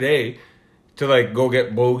car today to like go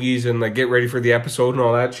get bogeys and like get ready for the episode and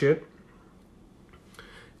all that shit.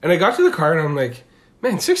 And I got to the car and I'm like,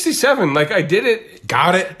 man, 67, like I did it.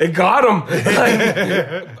 Got it. It got him.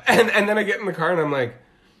 Like, and then I get in the car and I'm like,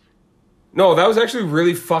 no, that was actually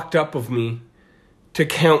really fucked up of me to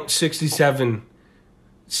count 67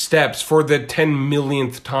 steps for the 10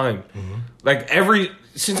 millionth time. Mm-hmm. Like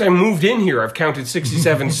since I moved in here, I've counted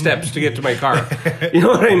 67 steps to get to my car. You know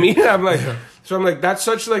what I mean? I'm like, that's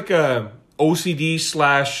such like a OCD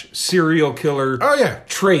 / serial killer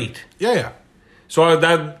trait. Yeah.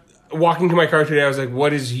 So walking to my car today, I was like,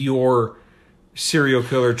 what is your serial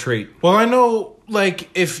killer trait? Well, I know, like,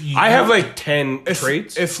 if you... I have, like, 10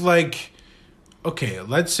 traits. If, like... Okay,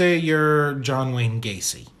 let's say you're John Wayne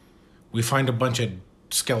Gacy. We find a bunch of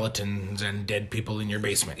skeletons and dead people in your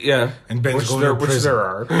basement. Yeah. And Ben's going to prison. Which there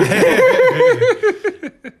are.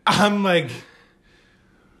 I'm like...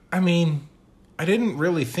 I mean, I didn't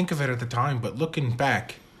really think of it at the time, but looking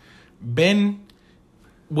back, Ben...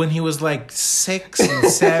 when he was like 6 and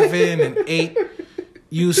 7 and 8,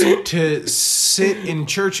 used to sit in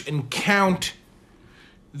church and count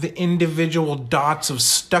the individual dots of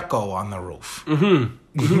stucco on the roof.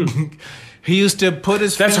 Mm-hmm. He used to put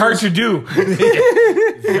his That's hard to do.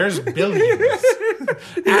 There's billions.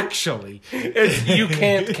 Actually. You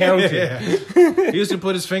can't count it. Yeah. He used to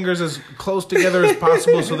put his fingers as close together as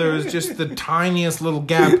possible so there was just the tiniest little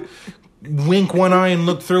gap. Wink one eye and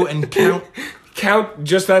look through and count. Count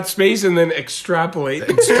just that space and then extrapolate.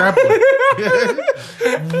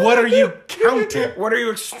 What are you counting? What are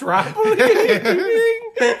you extrapolating?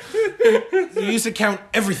 You used to count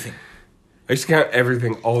everything. I used to count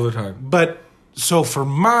everything all the time. But, so for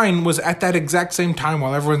mine was at that exact same time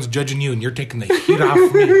while everyone's judging you and you're taking the heat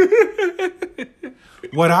off me.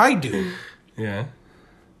 What I do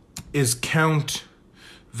is count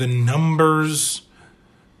the numbers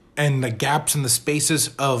and the gaps and the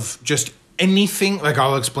spaces of just anything, like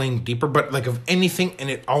I'll explain deeper, but like of anything, and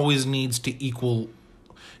it always needs to equal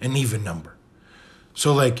an even number.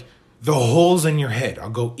 So like the holes in your head, I'll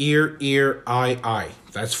go ear, eye.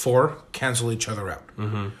 That's 4, cancel each other out.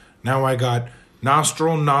 Mm-hmm. Now I got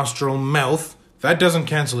nostril, mouth. That doesn't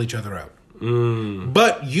cancel each other out. Mm.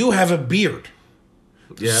 But you have a beard.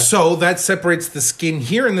 Yeah. So that separates the skin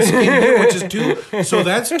here and the skin here, which is 2. So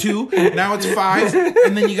that's 2. Now it's 5.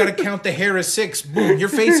 And then you got to count the hair as 6. Boom. Your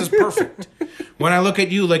face is perfect. When I look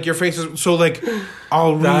at you, like your face is... So like,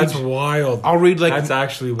 I'll read... That's wild. I'll read like... That's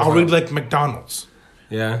actually wild. I'll read like McDonald's.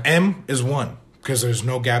 Yeah. M is 1. Because there's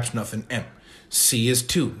no gaps, nothing. M. C is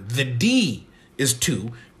 2. The D is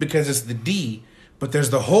 2. Because it's the D. But there's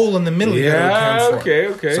the hole in the middle. Yeah,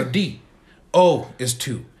 okay. So D. O is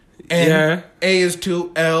 2. N, A is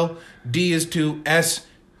 2, L, D is 2, S,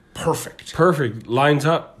 perfect. Lines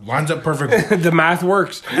up perfect. The math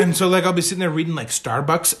works. And so like I'll be sitting there reading like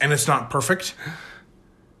Starbucks and it's not perfect.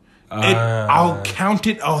 I'll count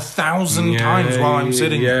it 1,000 times while I'm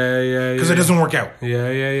sitting there. Because it doesn't work out.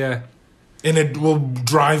 Yeah. And it will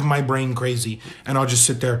drive my brain crazy. And I'll just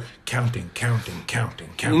sit there counting.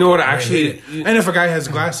 You know what, actually... And if a guy has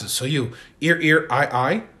glasses, so you, ear,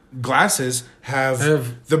 eye, glasses have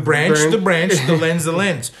the branch, the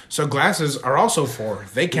lens. So glasses are also 4.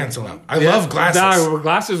 They cancel out. I love glasses. Nah,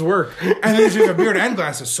 glasses work. And then you have a beard and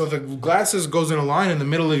glasses. So the glasses goes in a line in the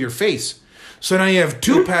middle of your face. So now you have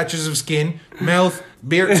 2 patches of skin, mouth,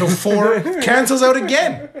 beard. So 4 cancels out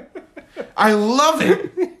again. I love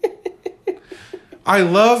it. I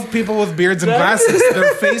love people with beards and glasses.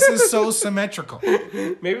 Their face is so symmetrical.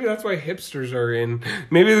 Maybe that's why hipsters are in.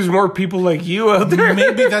 Maybe there's more people like you out there.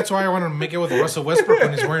 Maybe that's why I wanted to make it with Russell Westbrook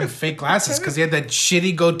when he's wearing fake glasses, because he had that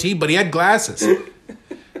shitty goatee, but he had glasses.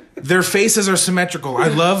 Their faces are symmetrical. I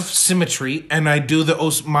love symmetry, and I do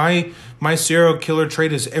my serial killer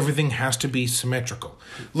trait is everything has to be symmetrical.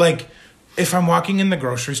 Like, if I'm walking in the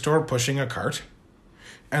grocery store pushing a cart,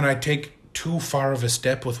 and I take too far of a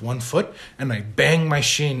step with one foot and I bang my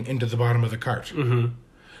shin into the bottom of the cart. Mm-hmm.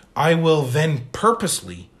 I will then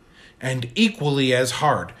purposely and equally as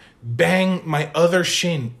hard bang my other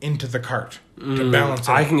shin into the cart to balance it.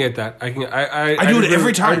 I can get that. I do it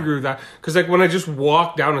every time. I agree with that because like when I just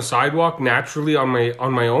walk down a sidewalk naturally on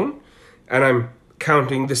my own, and I'm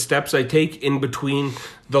counting the steps I take in between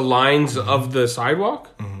the lines of the sidewalk,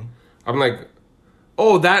 I'm like,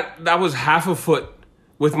 oh, that was half a foot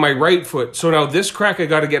with my right foot. So now this crack, I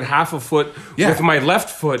got to get half a foot with my left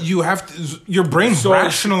foot. You have to. Your brain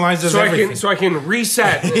rationalizes everything. So I can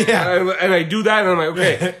reset. And I do that, and I'm like,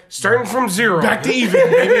 okay, starting from zero, back to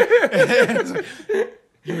even, baby.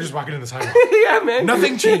 You were just walking in the sidewalk. Yeah, man.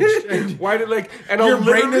 Nothing changed. Why did like? And your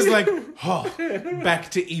brain is like, oh,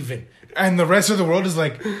 back to even, and the rest of the world is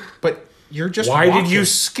like, but. You're just Why walking. did you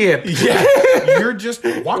skip? Yeah, you're just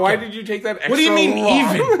walking. Why did you take that extra What do you mean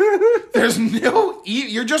long? even? There's no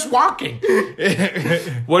you're just walking.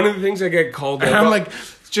 One of the things I get called out and I'm like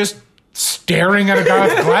just staring at a guy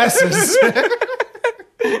with glasses.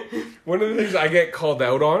 One of the things I get called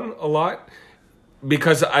out on a lot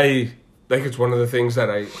because I like it's one of the things that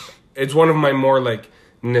it's one of my more like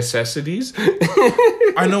necessities.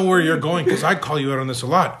 I know where you're going because I call you out on this a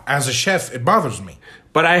lot. As a chef, it bothers me.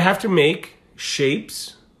 But I have to make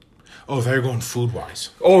shapes. Oh, they're going food-wise.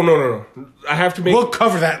 Oh, no. I have to make... We'll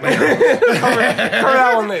cover that later. cover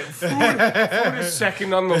that one later. Food is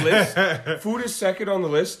second on the list. Food is second on the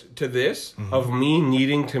list to this of me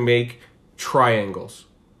needing to make triangles.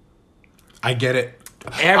 I get it.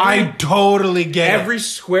 I totally get it. Every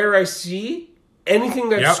square I see, anything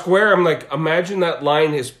that's square, I'm like, imagine that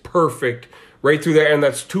line is perfect right through there, and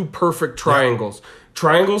that's two perfect triangles.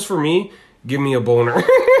 Triangles for me... Give me a boner.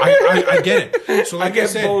 I get it. So like I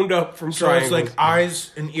get boned up from triangles. So it's like eyes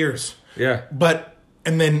and ears. Yeah.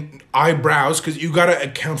 And then eyebrows, because you got to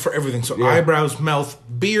account for everything. So eyebrows, mouth,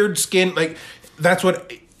 beard, skin, like that's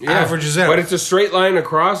what averages out. But it's a straight line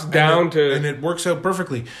across down to... And it works out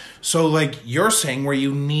perfectly. So like you're saying where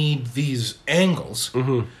you need these angles,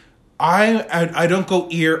 I don't go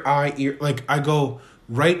ear, eye, ear. Like I go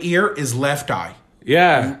right ear is left eye.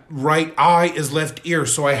 Yeah. Right eye is left ear.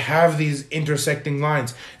 So I have these intersecting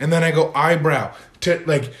lines. And then I go eyebrow to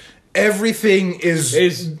like everything is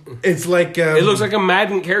it's like it looks like a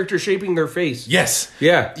Madden character shaping their face. Yes.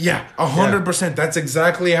 Yeah. Yeah. 100%. That's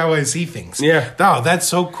exactly how I see things. Yeah. Oh, that's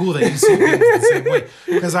so cool that you see things the same way.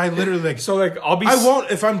 Because I literally like so like I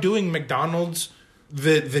won't if I'm doing McDonald's,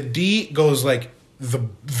 the D goes like the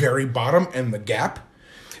very bottom and the gap.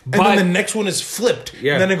 And then the next one is flipped.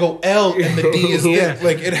 Yeah. And then I go L and the D is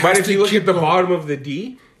like it has. But if you look at the bottom of the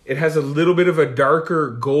D, it has a little bit of a darker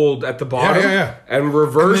gold at the bottom. Yeah. And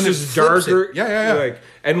reverse is darker. Yeah. Like,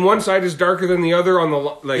 and one side is darker than the other on the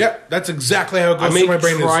like. Yeah, that's exactly how it goes. I make my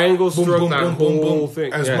brain triangles boom, throughout boom, that boom, whole boom,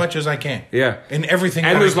 thing as much as I can. Yeah, in everything.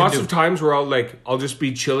 And there's lots of times where I'll just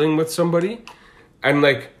be chilling with somebody, and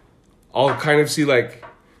like I'll kind of see like,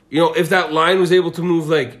 you know, if that line was able to move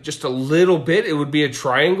like just a little bit, it would be a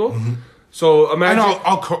triangle. Mm-hmm. So imagine... And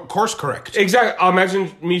I'll course correct. Exactly. I'll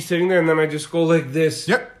imagine me sitting there and then I just go like this.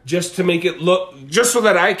 Yep. Just to make it look... Just so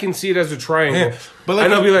that I can see it as a triangle. Yeah. But like,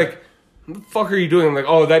 and I'll be like, what the fuck are you doing? I'm like,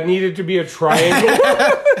 oh, that needed to be a triangle.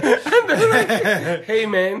 And they're like, hey,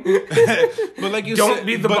 man. But like you Don't said,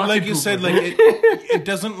 be the but like pooper. you said, like it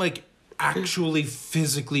doesn't like actually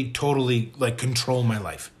physically totally like control my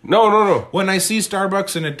life. No. When I see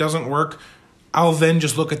Starbucks and it doesn't work... I'll then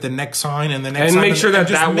just look at the next sign and the next sign. And make sure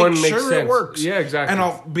that one makes sense. It works. Yeah, exactly. And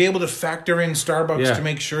I'll be able to factor in Starbucks to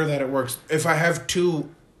make sure that it works. If I have two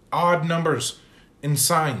odd numbers in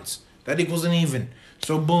signs, that equals an even.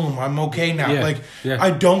 So boom, I'm okay now.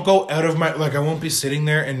 I don't go out of my... Like, I won't be sitting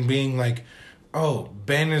there and being like, oh,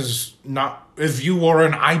 Ben is not... If you wore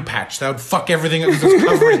an eye patch, that would fuck everything up because it's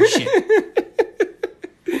covering shit.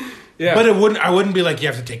 Yeah. But I wouldn't be like, you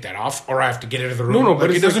have to take that off or I have to get out of the room. No, but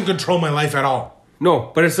it doesn't control my life at all.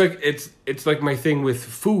 No, but it's like my thing with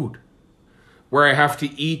food where I have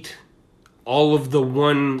to eat all of the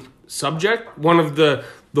one subject, one of the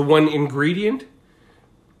one ingredient.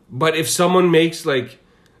 But if someone makes like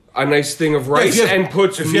a nice thing of rice and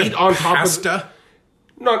puts meat on top pasta.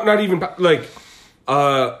 Of not even like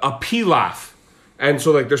a pilaf. And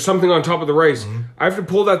so, like, there's something on top of the rice. Mm-hmm. I have to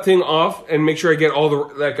pull that thing off and make sure I get all the...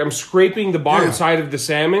 Like, I'm scraping the bottom side of the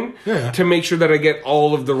salmon to make sure that I get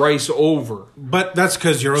all of the rice over. But that's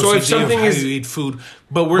because you're OCD of how you eat food.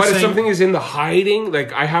 But if something is in the hiding,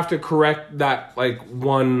 like, I have to correct that, like,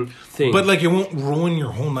 one thing. But, like, it won't ruin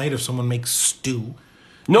your whole night if someone makes stew.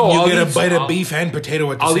 No, you get a bite of beef and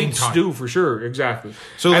potato at the same time. I'll eat stew for sure, exactly.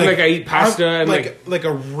 So, and, like I eat pasta and like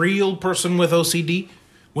a real person with OCD...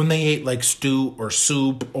 when they ate like stew or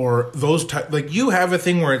soup or those type, like you have a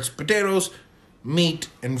thing where it's potatoes, meat,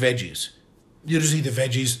 and veggies. You just eat the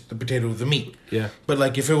veggies, the potato, the meat. Yeah. But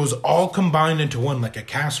like if it was all combined into one, like a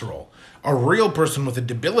casserole, a real person with a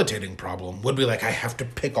debilitating problem would be like, I have to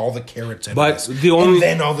pick all the carrots out but of this. The only, and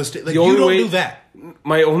then all this. Like, the you only don't way, do that.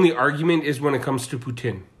 My only argument is when it comes to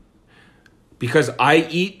poutine. Because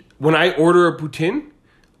when I order a poutine,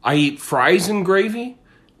 I eat fries and gravy,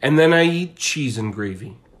 and then I eat cheese and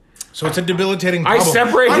gravy. So it's a debilitating problem. I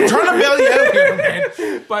separate. I'm trying to bail you out here,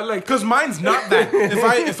 man. But like, because mine's not that.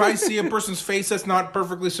 If I see a person's face that's not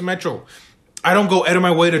perfectly symmetrical, I don't go out of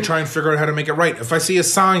my way to try and figure out how to make it right. If I see a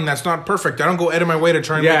sign that's not perfect, I don't go out of my way to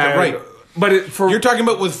try and make it right. But you're talking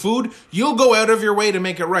about with food, you'll go out of your way to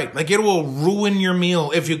make it right. Like it will ruin your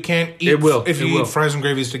meal if you can't eat. It will. If you eat fries and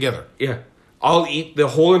gravies together. Yeah. I'll eat the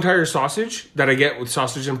whole entire sausage that I get with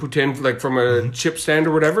sausage and poutine, like from a chip stand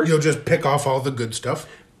or whatever. You'll just pick off all the good stuff.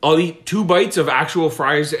 I'll eat 2 bites of actual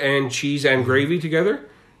fries and cheese and gravy together,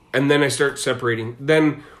 and then I start separating.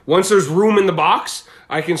 Then once there's room in the box,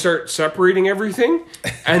 I can start separating everything,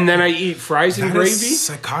 and then I eat fries and gravy,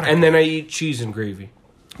 psychotic. And then I eat cheese and gravy.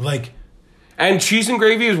 And cheese and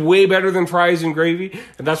gravy is way better than fries and gravy,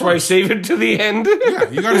 and that's why I save it to the end. Yeah,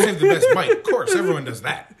 you gotta save the best bite. Of course, everyone does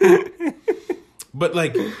that. But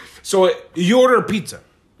you order a pizza.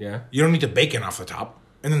 Yeah. You don't need the bacon off the top,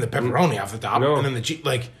 and then the pepperoni off the top, and then the cheese.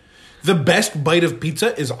 Like, the best bite of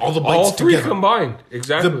pizza is all the bites together. All 3 combined.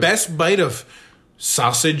 Exactly. The best bite of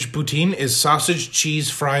sausage poutine is sausage,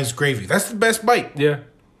 cheese, fries, gravy. That's the best bite. Yeah.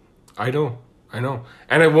 I know.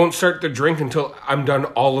 And I won't start the drink until I'm done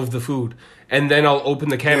all of the food. And then I'll open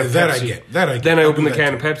the can of Pepsi. That I get. Then I open the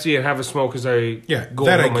can of Pepsi and have a smoke as I go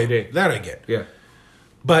about my day. That I get. Yeah.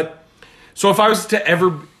 But... So if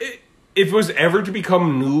it was ever to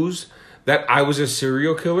become news that I was a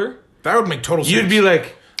serial killer... That would make total sense. You'd be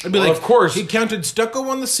like... I'd be like, of course. He counted stucco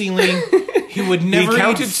on the ceiling. He would never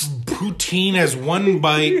eat poutine as one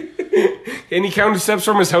bite. And he counted steps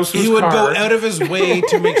from his house to his car. He would go out of his way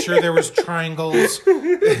to make sure there was triangles.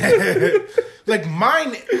 Like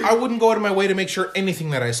mine, I wouldn't go out of my way to make sure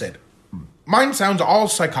anything that I said. Mine sounds all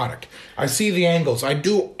psychotic. I see the angles. I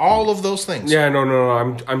do all of those things. Yeah,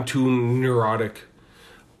 no. I'm too neurotic.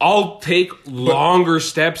 I'll take longer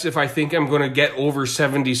steps if I think I'm going to get over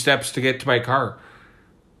 70 steps to get to my car.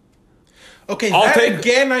 Okay,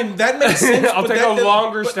 that makes sense. I'll take a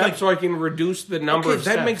longer step so I can reduce the number of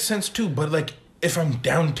steps. That makes sense too, but like if I'm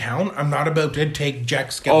downtown, I'm not about to take Jack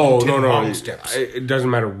Skellington long steps. It doesn't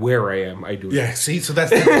matter where I am, I do it. Yeah, see, so that's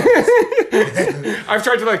the I've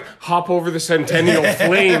tried to hop over the Centennial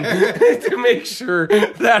Flame to make sure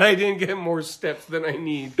that I didn't get more steps than I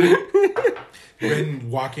need. When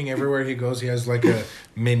walking everywhere he goes, he has like a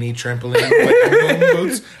mini trampoline with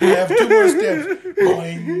boots. I have 2 more steps.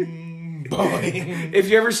 Boing. If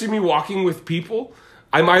you ever see me walking with people,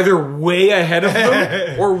 I'm either way ahead of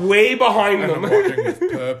them or way behind them. I'm walking with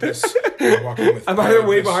purpose. I'm either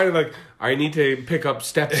way behind them, I need to pick up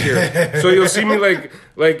steps here. So you'll see me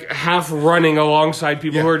like half running alongside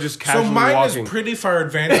people who are just casually walking. So mine is pretty far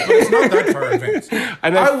advanced, but it's not that far advanced.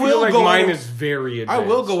 And I feel like mine is very advanced. I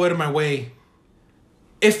will go out of my way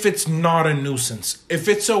if it's not a nuisance. If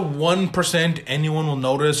it's a 1% anyone will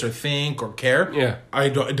notice or think or care,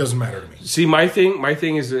 it doesn't matter to me. See, my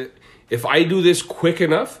thing is that if I do this quick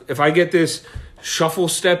enough, if I get this shuffle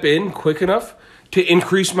step in quick enough to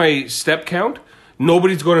increase my step count,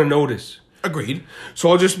 nobody's going to notice. Agreed.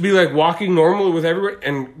 So I'll just be walking normally with everybody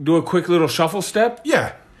and do a quick little shuffle step.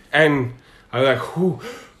 Yeah. And I'm whoo.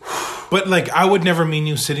 But I would never mean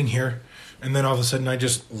you sitting here and then all of a sudden I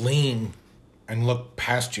just lean and look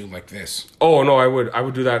past you like this. Oh, no, I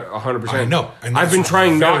would do that 100%. I know. I've been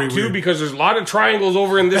trying not to because there's a lot of triangles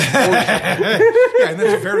over in this portion. Yeah, and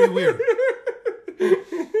that's very weird.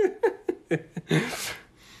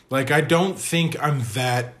 I don't think I'm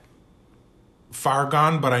that far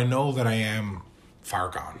gone, but I know that I am far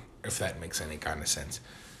gone, if that makes any kind of sense.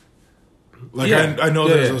 I know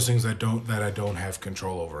there's those things that I don't have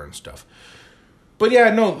control over and stuff. But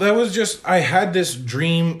yeah, no, that was just, I had this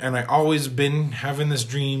dream, and I always been having this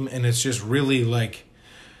dream, and it's just really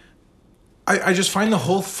I just find the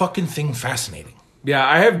whole fucking thing fascinating. Yeah,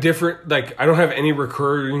 I have different, I don't have any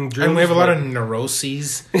recurring dreams. And we have a lot of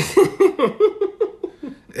neuroses.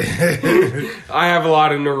 I have a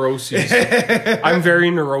lot of neuroses. I'm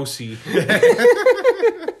very neurosy.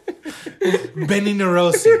 Benny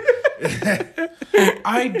Neurosi.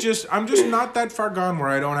 I'm just not that far gone where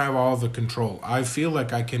I don't have all the control. I feel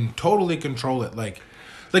like I can totally control it, like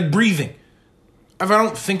breathing. If I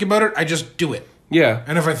don't think about it, I just do it. Yeah.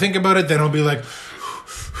 And if I think about it, then I'll be like,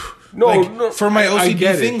 No, for my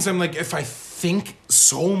OCD things, I'm like, if I think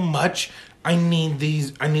so much, I need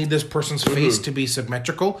this person's face to be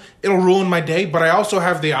symmetrical. It'll ruin my day, but I also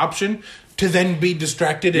have the option to then be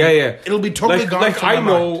distracted. And it'll be totally gone. Like I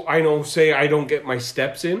know. Say I don't get my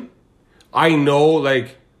steps in. I know,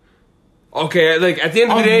 like, okay, like at the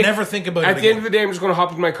end of the day, I'll never think about it. At the end of the day, I'm just gonna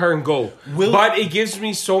hop in my car and go. But it gives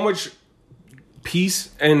me so much peace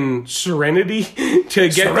and serenity to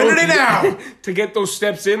get those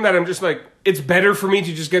steps in that I'm just like, it's better for me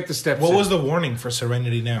to just get the steps in. What was the warning for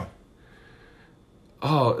Serenity Now?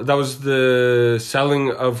 Oh, that was the selling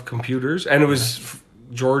of computers, and it was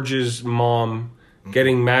George's mom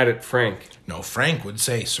getting mad at Frank. No, Frank would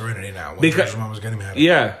say Serenity Now when George's mom was getting mad at him.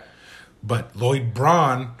 Yeah. But Lloyd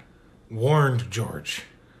Braun warned George,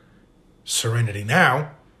 Serenity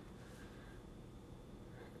Now.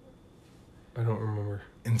 I don't remember.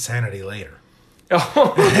 Insanity later.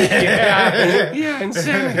 Oh, yeah. Yeah,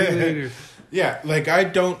 insanity later. Yeah, I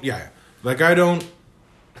don't. Yeah.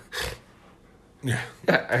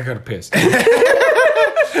 I gotta piss.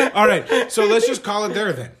 All right, so let's just call it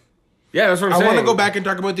there then. Yeah, that's what I'm saying. I want to go back and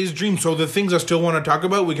talk about these dreams. So the things I still want to talk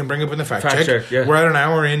about, we can bring up in the fact check. Yeah. We're at an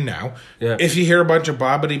hour in now. Yeah. If you hear a bunch of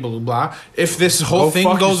bobbity blah blah, if this whole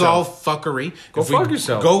thing goes all fuckery, go fuck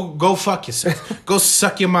yourself. Go fuck yourself. Go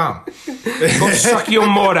suck your mom. Go suck your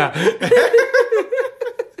mother.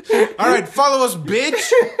 All right, follow us,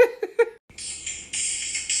 bitch.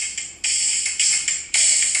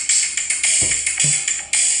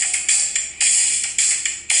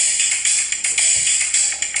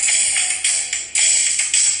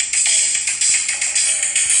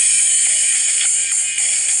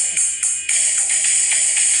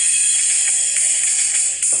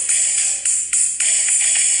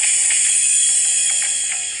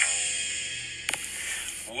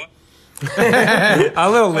 A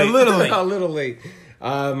little late.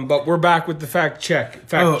 But we're back with the fact check.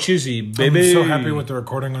 Chizzy, baby. I'm so happy with the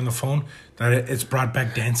recording on the phone that it's brought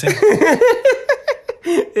back dancing.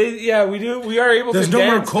 Yeah, we do. We are able There's to no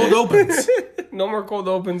dance. more cold opens. No more cold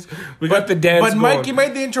opens. We got the dance But Mike, you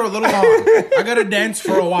made the intro a little long. I got to dance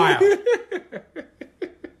for a while.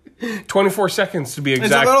 24 seconds to be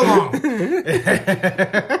exact. It's a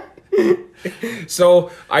little long. So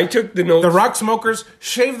I took the notes. The Rock Smokers,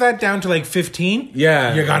 shave that down to like 15.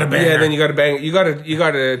 Yeah, you gotta bang. Yeah, then you gotta bang. You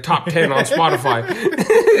gotta top 10 on Spotify.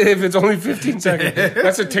 If it's only 15 seconds,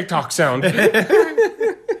 that's a TikTok sound.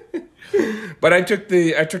 But I took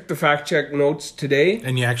the fact check notes today.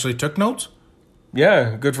 And you actually took notes?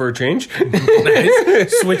 Yeah, good for a change.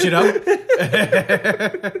 Nice. Switch it up.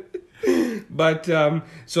 But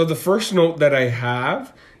so the first note that I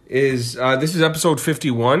have is this is episode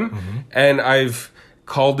 51, and I've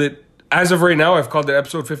called it, as of right now, I've called it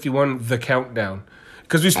episode 51, The Countdown.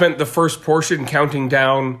 Because we spent the first portion counting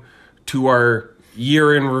down to our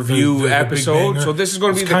year in review episode. So this is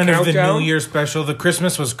going to be the countdown. Kind of the New Year special. The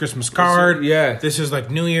Christmas was Christmas card. Yeah. This is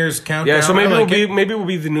like New Year's countdown. Yeah, so maybe it'll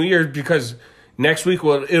be the New Year, because next week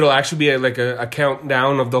it'll actually be a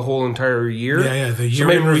countdown of the whole entire year. Yeah, the year so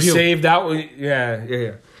maybe in review. We saved that.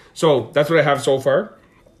 Yeah. So that's what I have so far.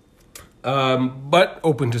 But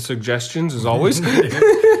open to suggestions as always.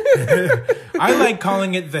 I like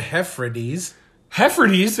calling it the Hephrides.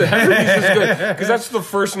 Hephrides? The Hephrides is good, because that's the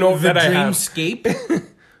first note that I have. Dreamscape.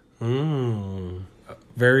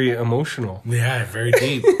 Very emotional. Yeah, very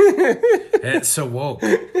deep. It's so woke.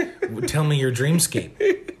 Tell me your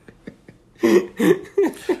dreamscape.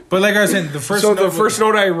 But like I was saying, the first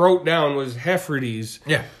note I wrote down was Hephrides.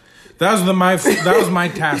 Yeah. That was my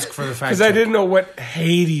task for the fact. Because I didn't know what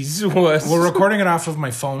Hades was. We're recording it off of my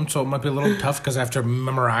phone, so it might be a little tough because I have to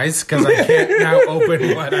memorize, because I can't now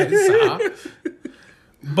open what I saw.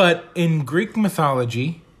 But in Greek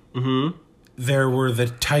mythology, there were the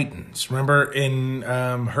Titans. Remember in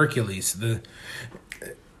Hercules, the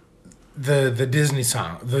Disney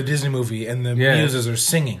song, the Disney movie, and the muses are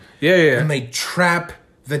singing. Yeah. And they trap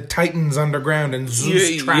the Titans underground, and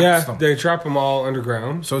Zeus traps them. They trap them all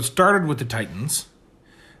underground. So it started with the Titans,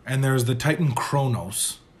 and there was the Titan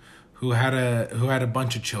Kronos, who had a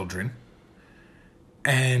bunch of children,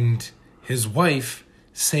 and his wife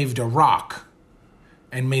saved a rock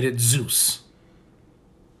and made it Zeus.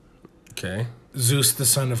 Okay. Zeus, the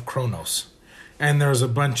son of Kronos. And there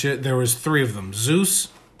was three of them: Zeus,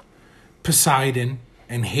 Poseidon,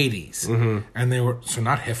 and Hades. And they were, so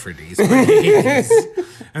not Hephrides, but Hades.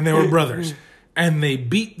 And they were brothers. And they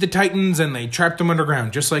beat the Titans and they trapped them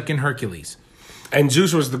underground, just like in Hercules. And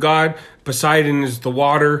Zeus was the god, Poseidon is the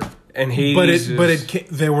water, and Hades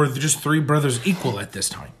they were just three brothers equal at this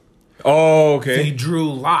time. Oh, okay. They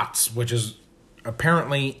drew lots, which is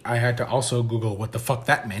apparently I had to also Google what the fuck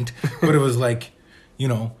that meant, but it was like, you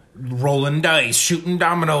know, rolling dice, shooting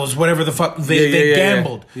dominoes, whatever the fuck they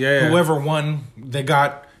gambled. Yeah. Whoever won, they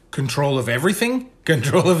got control of everything,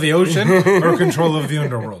 control of the ocean, or control of the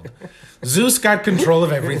underworld. Zeus got control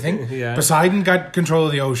of everything. Yeah. Poseidon got control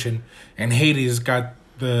of the ocean, and Hades got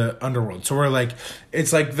the underworld. So we're like,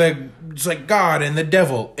 it's like God and the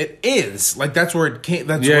devil. It is like that's where it came.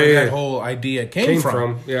 That's where that whole idea came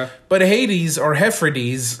from. Yeah. But Hades, or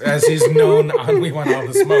Hephrides, as he's known on We Want All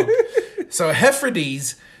the Smoke. So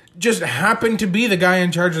Hephrides just happened to be the guy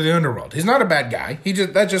in charge of the underworld. He's not a bad guy.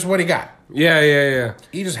 That's just what he got. Yeah.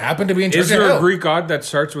 He just happened to be in charge of hell. Is there a Greek god that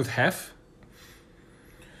starts with Heph?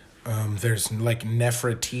 There's like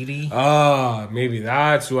Nefertiti. Maybe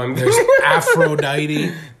that's who I'm There's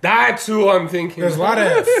Aphrodite. That's who I'm thinking. There's a lot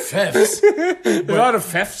of Fefs. A lot of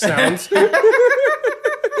Fef sounds.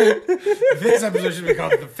 This episode should be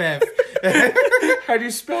called The Fef. How do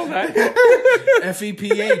you spell that? Feph.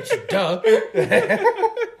 Duh.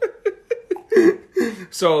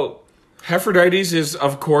 So, Hephrodites is,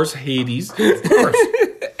 of course, Hades. Of course.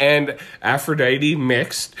 And Aphrodite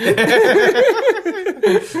mixed. But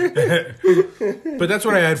that's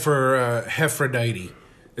what I had for Hephrodite.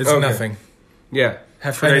 It's nothing. Yeah,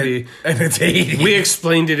 Aphrodite. And it's Hades. We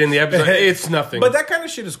explained it in the episode. It's nothing. But that kind of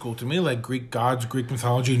shit is cool to me. Like Greek gods, Greek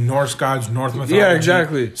mythology, Norse gods, Norse mythology. Yeah,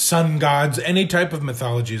 exactly. Sun gods. Any type of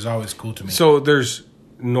mythology is always cool to me. So there's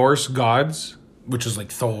Norse gods. Which is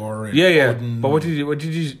like Thor and Odin. But what did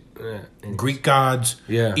you Greek gods.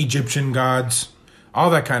 Yeah. Egyptian gods. All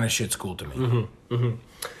that kind of shit's cool to me. Mm-hmm. Mm-hmm.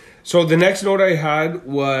 So the next note I had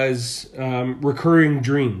was recurring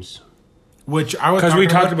dreams. Which I was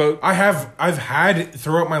talked about. I've had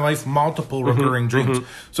throughout my life multiple recurring dreams. Mm-hmm.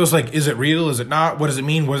 So it's like, is it real? Is it not? What does it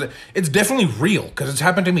mean? It's definitely real because it's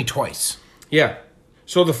happened to me twice. Yeah.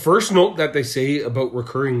 So the first note that they say about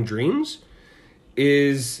recurring dreams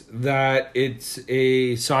is that it's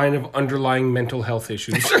a sign of underlying mental health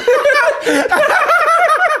issues.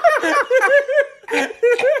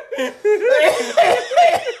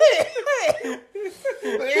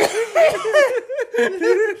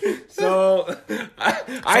 So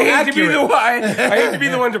I hate to be the one. I hate to be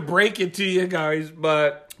the one to break it to you guys,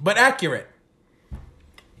 but accurate.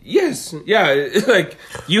 Yes, yeah, like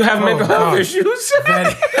you have mental health issues.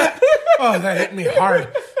 That hit me hard.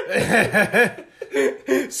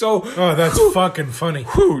 So, that's fucking funny.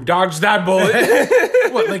 Whew, dodge that bullet.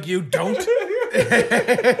 What, like you don't?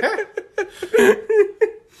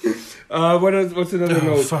 What's another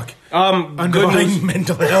note? Fuck. Underlying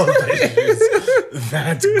mental health issues.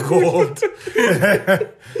 That's gold.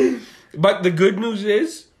 But the good news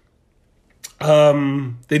is,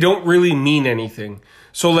 they don't really mean anything.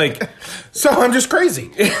 So I'm just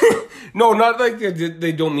crazy. No, not like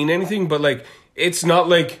they don't mean anything, but like it's not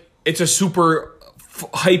like it's a super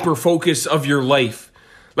hyper focus of your life.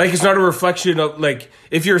 Like it's not a reflection of like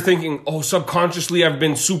if you're thinking, oh, subconsciously I've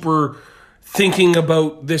been super thinking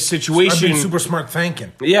about this situation. I've been super smart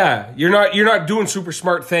thinking. Yeah, you're not doing super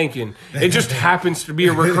smart thinking. It just happens to be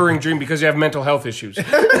a recurring dream because you have mental health issues.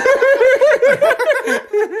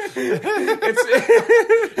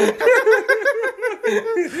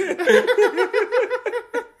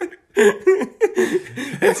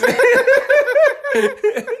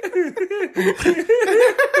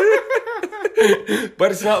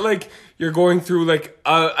 But it's not like you're going through like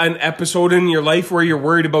an episode in your life where you're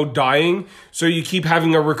worried about dying, so you keep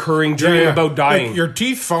having a recurring dream about dying. Like your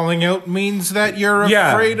teeth falling out means that you're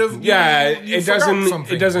afraid of. It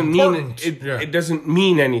doesn't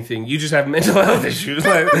mean anything. You just have mental health issues.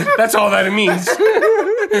 Like, that's all that it means.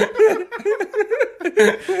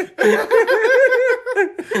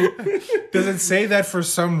 Does it say that for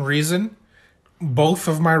some reason both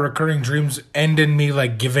of my recurring dreams end in me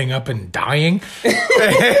like giving up and dying?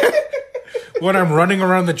 When I'm running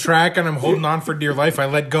around the track and I'm holding on for dear life, I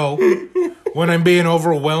let go. When I'm being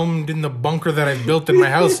overwhelmed in the bunker that I've built in my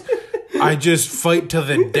house, I just fight to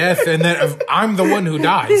the death, and then I'm the one who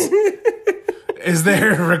dies. Is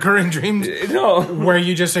there recurring dreams where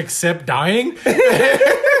you just accept dying?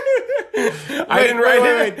 I didn't write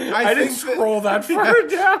it. I didn't scroll that far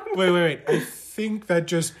down. Wait. I think that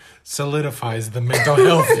just solidifies the mental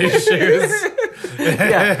health issues.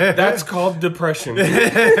 Yeah, that's called depression.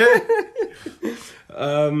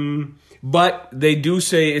 But they do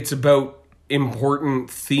say it's about important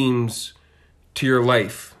themes to your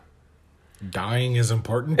life. Dying is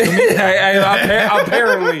important to me?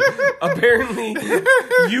 Apparently,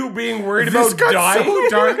 you being worried about dying. So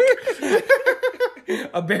dark.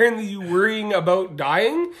 Apparently, you worrying about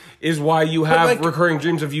dying is why you have recurring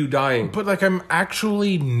dreams of you dying. But I'm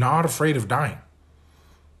actually not afraid of dying.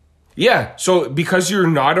 Yeah. So because you're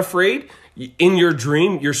not afraid, in your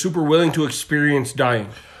dream, you're super willing to experience dying.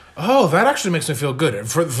 Oh, that actually makes me feel good.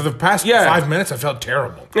 For the past 5 minutes, I felt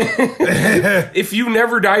terrible. If you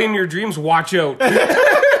never die in your dreams, watch out.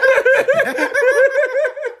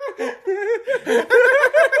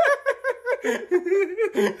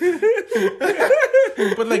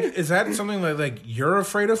 But like, is that something like you're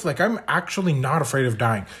afraid of? Like, I'm actually not afraid of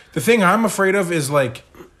dying. The thing I'm afraid of is like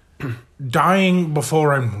dying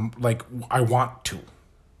before I'm like I want to.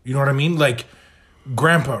 You know what I mean? Like,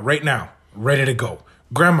 grandpa right now, ready to go.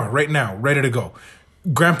 Grandma right now, ready to go.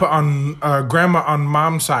 Grandma on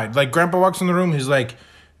mom's side. Like, grandpa walks in the room, he's like,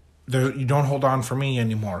 you don't hold on for me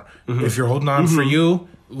anymore. Mm-hmm. If you're holding on for you,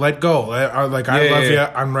 let go. I love you.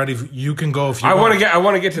 I'm ready. You can go if you want. I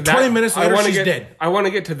want to get to that. 20 minutes later, she's dead. I want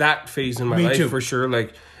to get to that phase in my life too. for sure.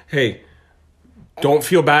 Like, hey, don't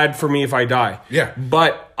feel bad for me if I die. Yeah.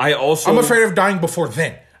 But I'm afraid of dying before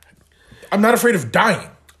then. I'm not afraid of dying.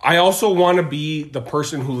 I also want to be the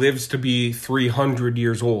person who lives to be 300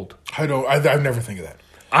 years old. I never think of that.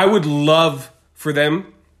 I would love for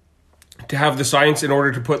them to have the science in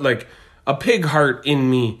order to put like a pig heart in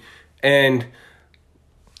me and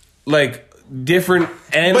like different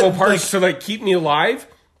animal parts to like keep me alive,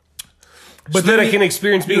 but so that I can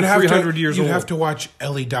experience being 300 years old. You'd have to watch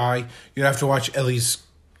Ellie die. You'd have to watch Ellie's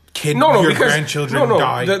your grandchildren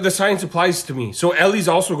die. The science applies to me. So Ellie's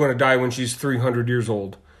also going to die when she's 300 years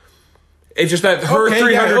old. It's just that her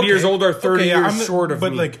 300 years old are 30 years short of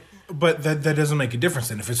me. But that doesn't make a difference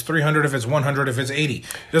then. If it's 300, if it's 100, if it's 80. It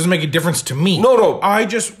doesn't make a difference to me. No. I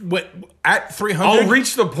just, at 300... I'll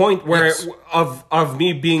reach the point where of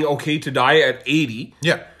me being okay to die at 80.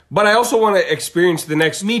 Yeah. But I also want to experience the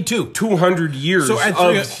next... Me too. 200 years of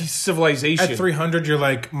civilization. At 300, you're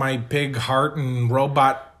like, my pig heart and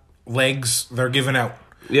robot legs, they're giving out.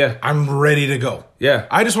 Yeah. I'm ready to go. Yeah.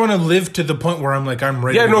 I just want to live to the point where I'm like, I'm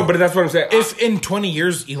ready to go. But that's what I'm saying. If in 20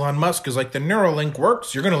 years, Elon Musk is like, the Neuralink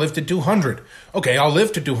works, you're going to live to 200. Okay, I'll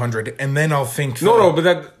live to 200, and then I'll think...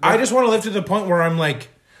 but I just want to live to the point where I'm like,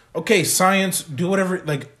 okay, science, do whatever...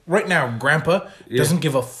 Like, right now, Grandpa doesn't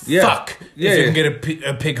give a fuck if you can get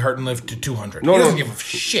a pig heart and live to 200. He doesn't give a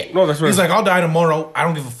shit. No, that's right. He's like, I'll die tomorrow. I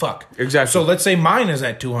don't give a fuck. Exactly. So let's say mine is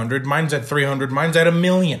at 200, mine's at 300, mine's at 1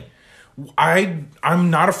 million. I'm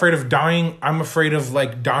not afraid of dying. I'm afraid of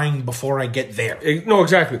like dying before I get there. No,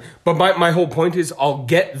 exactly. But my whole point is I'll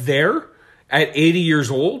get there at 80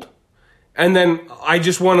 years old, and then I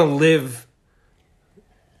just want to live.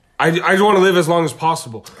 I just want to live as long as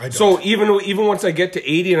possible. So even once I get to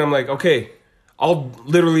 80 and I'm like, okay, I'll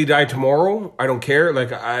literally die tomorrow. I don't care.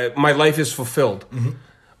 Like my life is fulfilled. Mm-hmm.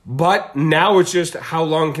 But now it's just how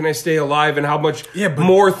long can I stay alive and how much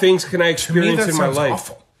more things can I experience in my life.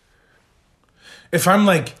 Awful. If I'm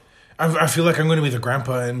like, I feel like I'm going to be the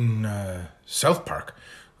grandpa in South Park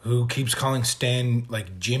who keeps calling Stan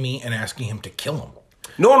like Jimmy and asking him to kill him.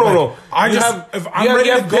 No. If I'm ready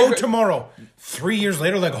to go tomorrow, 3 years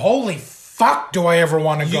later, like, holy fuck, do I ever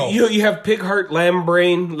want to go? You have pig heart, lamb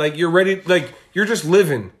brain, like you're ready, like you're just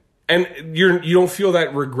living, and you don't feel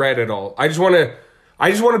that regret at all. I just want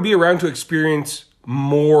to be around to experience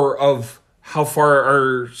more of how far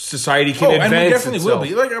our society can advance. And we definitely will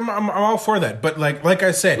be. Like I'm all for that. But like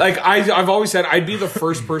I said, like I've always said, I'd be the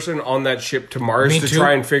first person on that ship to Mars to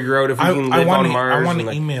try and figure out if we can live on Mars. I want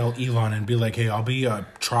to email Elon and be like, hey, I'll be a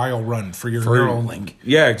trial run for your Neuralink.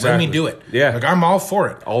 Yeah, exactly. Let me do it. Yeah, like I'm all for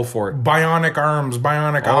it. All for it. Bionic arms,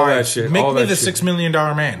 bionic all eyes. That shit. Make all me that the shit. $6 million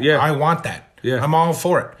man. Yeah, I want that. Yeah, I'm all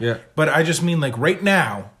for it. Yeah, but I just mean like right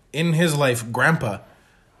now in his life, Grandpa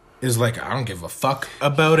is like, I don't give a fuck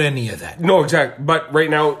about any of that. No, exactly. But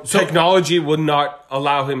right now, technology will not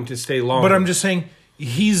allow him to stay long. But I'm just saying,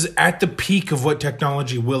 he's at the peak of what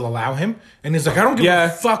technology will allow him. And he's like, I don't give a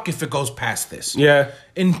fuck if it goes past this. Yeah.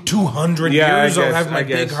 In 200 years, I'll have my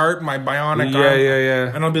big heart, my bionic arm.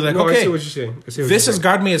 Yeah. And I'll be like, no, okay, I see what you're saying. This has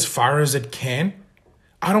got me as far as it can.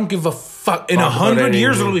 I don't give a fuck. In 100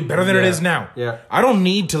 years, it'll be better than it is now. Yeah. I don't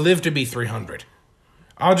need to live to be 300.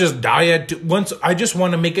 I'll just die once. I just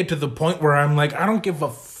want to make it to the point where I'm like, I don't give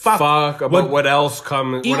a fuck about what else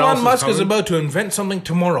comes. Elon Musk is about to invent something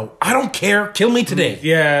tomorrow. I don't care. Kill me today.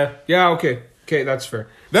 Yeah. Okay, that's fair.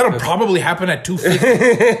 That'll probably happen at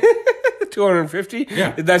 250. 250?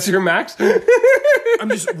 Yeah. That's your max? I'm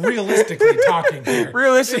just realistically talking here.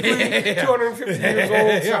 Realistically, 250 years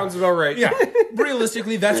old sounds about right. Yeah.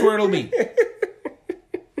 Realistically, that's where it'll be.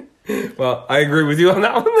 Well, I agree with you on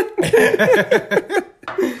that one.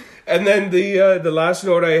 And then the last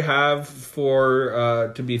note I have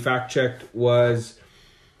for to be fact checked was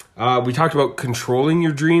we talked about controlling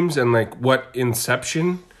your dreams and like what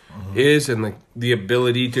Inception is, and like the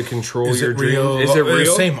ability to control your dream. Is it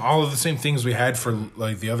real? Same, all of the same things we had for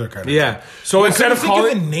like the other kind of. Yeah. Thing. So instead of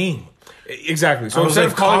calling it a name, exactly. So instead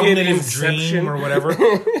of calling it Inception or whatever,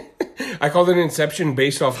 I called it Inception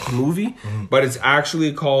based off the movie, but it's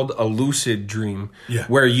actually called a lucid dream. Yeah.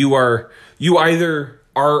 Where you either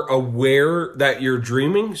are aware that you're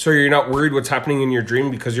dreaming, so you're not worried what's happening in your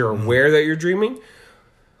dream because you're aware that you're dreaming,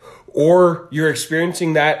 or you're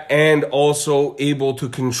experiencing that and also able to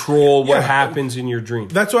control what happens in your dream.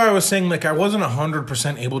 That's why I was saying, like, I wasn't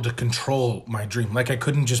 100% able to control my dream. Like, I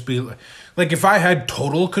couldn't just be... Like, if I had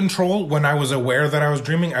total control when I was aware that I was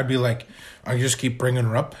dreaming, I'd be like... I just keep bringing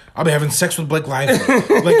her up. I'll be having sex with Blake Lively.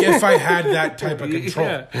 Like, if I had that type of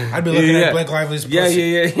control, I'd be looking at Blake Lively's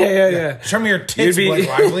pussy. Yeah. Show me your tits, Blake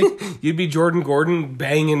Lively. You'd be Jordan Gordon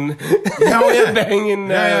banging Blake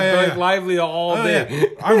Lively all day. Yeah.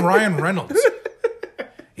 I'm Ryan Reynolds.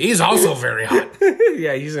 He's also very hot.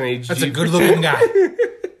 Yeah, he's an HG. That's a good-looking guy.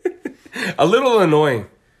 A little annoying.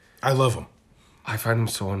 I love him. I find him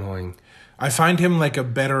so annoying. I find him like a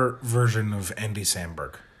better version of Andy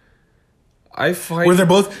Samberg. I find where they're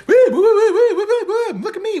both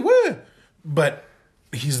look at me, but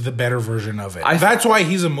he's the better version of it. That's why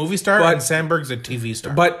he's a movie star and Samberg's a TV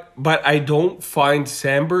star. But I don't find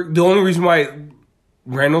Samberg. The only reason why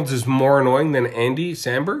Reynolds is more annoying than Andy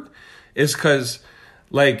Samberg is because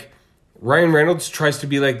like Ryan Reynolds tries to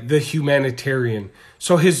be like the humanitarian,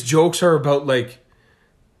 so his jokes are about like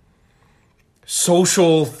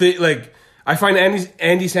social thing, like. I find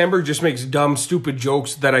Andy Samberg just makes dumb, stupid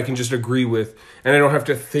jokes that I can just agree with, and I don't have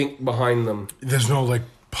to think behind them. There's no like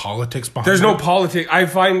politics behind. There's no politics. I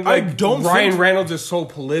find like Ryan Reynolds is so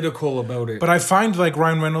political about it. But I find like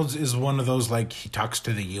Ryan Reynolds is one of those like he talks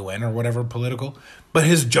to the UN or whatever political, but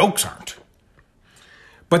his jokes aren't.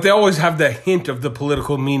 But they always have the hint of the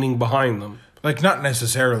political meaning behind them. Like not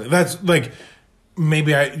necessarily. That's like.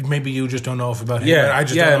 Maybe you just don't know enough about him. Yeah, I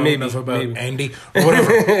just don't know enough about Andy or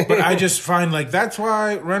whatever. But I just find like that's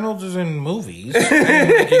why Reynolds is in movies and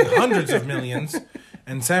making hundreds of millions,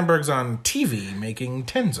 and Samberg's on TV making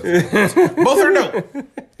tens of millions. Both are dope,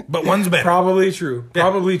 but one's better. Probably true.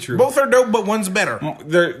 Probably true. Both are dope, but one's better.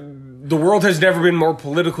 The world has never been more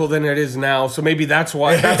political than it is now, so maybe that's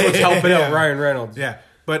why that's what's helping out Ryan Reynolds. Yeah,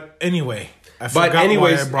 but anyway.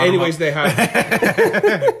 Anyways, they have.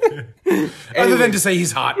 Other than to say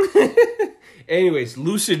he's hot. Anyways,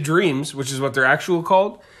 lucid dreams, which is what they're actually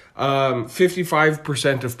called,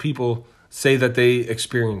 55% of people say that they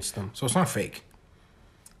experience them. So it's not fake.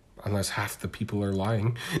 Unless half the people are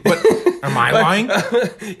lying. But am I lying?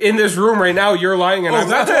 In this room right now, you're lying. And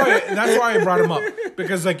that's why I brought him up.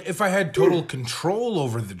 Because like if I had total control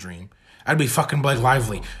over the dream, I'd be fucking Blake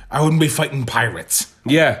Lively. I wouldn't be fighting pirates.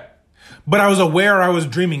 Yeah. But I was aware I was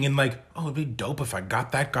dreaming and like, oh, it'd be dope if I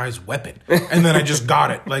got that guy's weapon. And then I just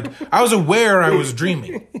got it. Like I was aware I was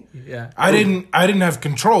dreaming. Yeah. I didn't have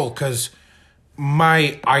control because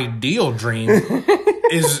my ideal dream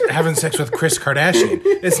is having sex with Kris Kardashian.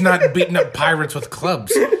 It's not beating up pirates with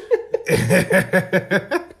clubs.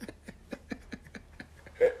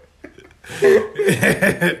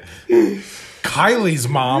 Kylie's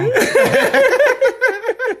mom.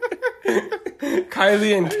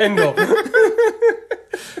 Kylie and Kendall.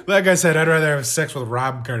 Like I said, I'd rather have sex with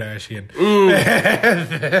Rob Kardashian.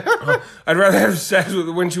 I'd rather have sex with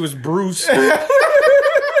when she was Bruce. I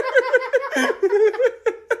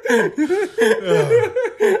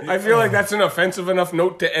feel like that's an offensive enough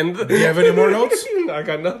note to end. Do you have any more notes? I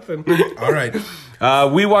got nothing. All right.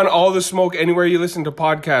 We want all the smoke anywhere you listen to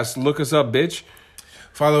podcasts. Look us up, bitch.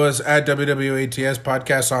 Follow us at WWATS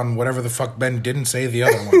Podcast on whatever the fuck Ben didn't say the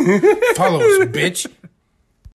other one. Follow us, bitch.